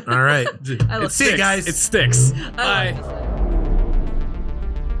 All right. See you guys. It sticks. Bye.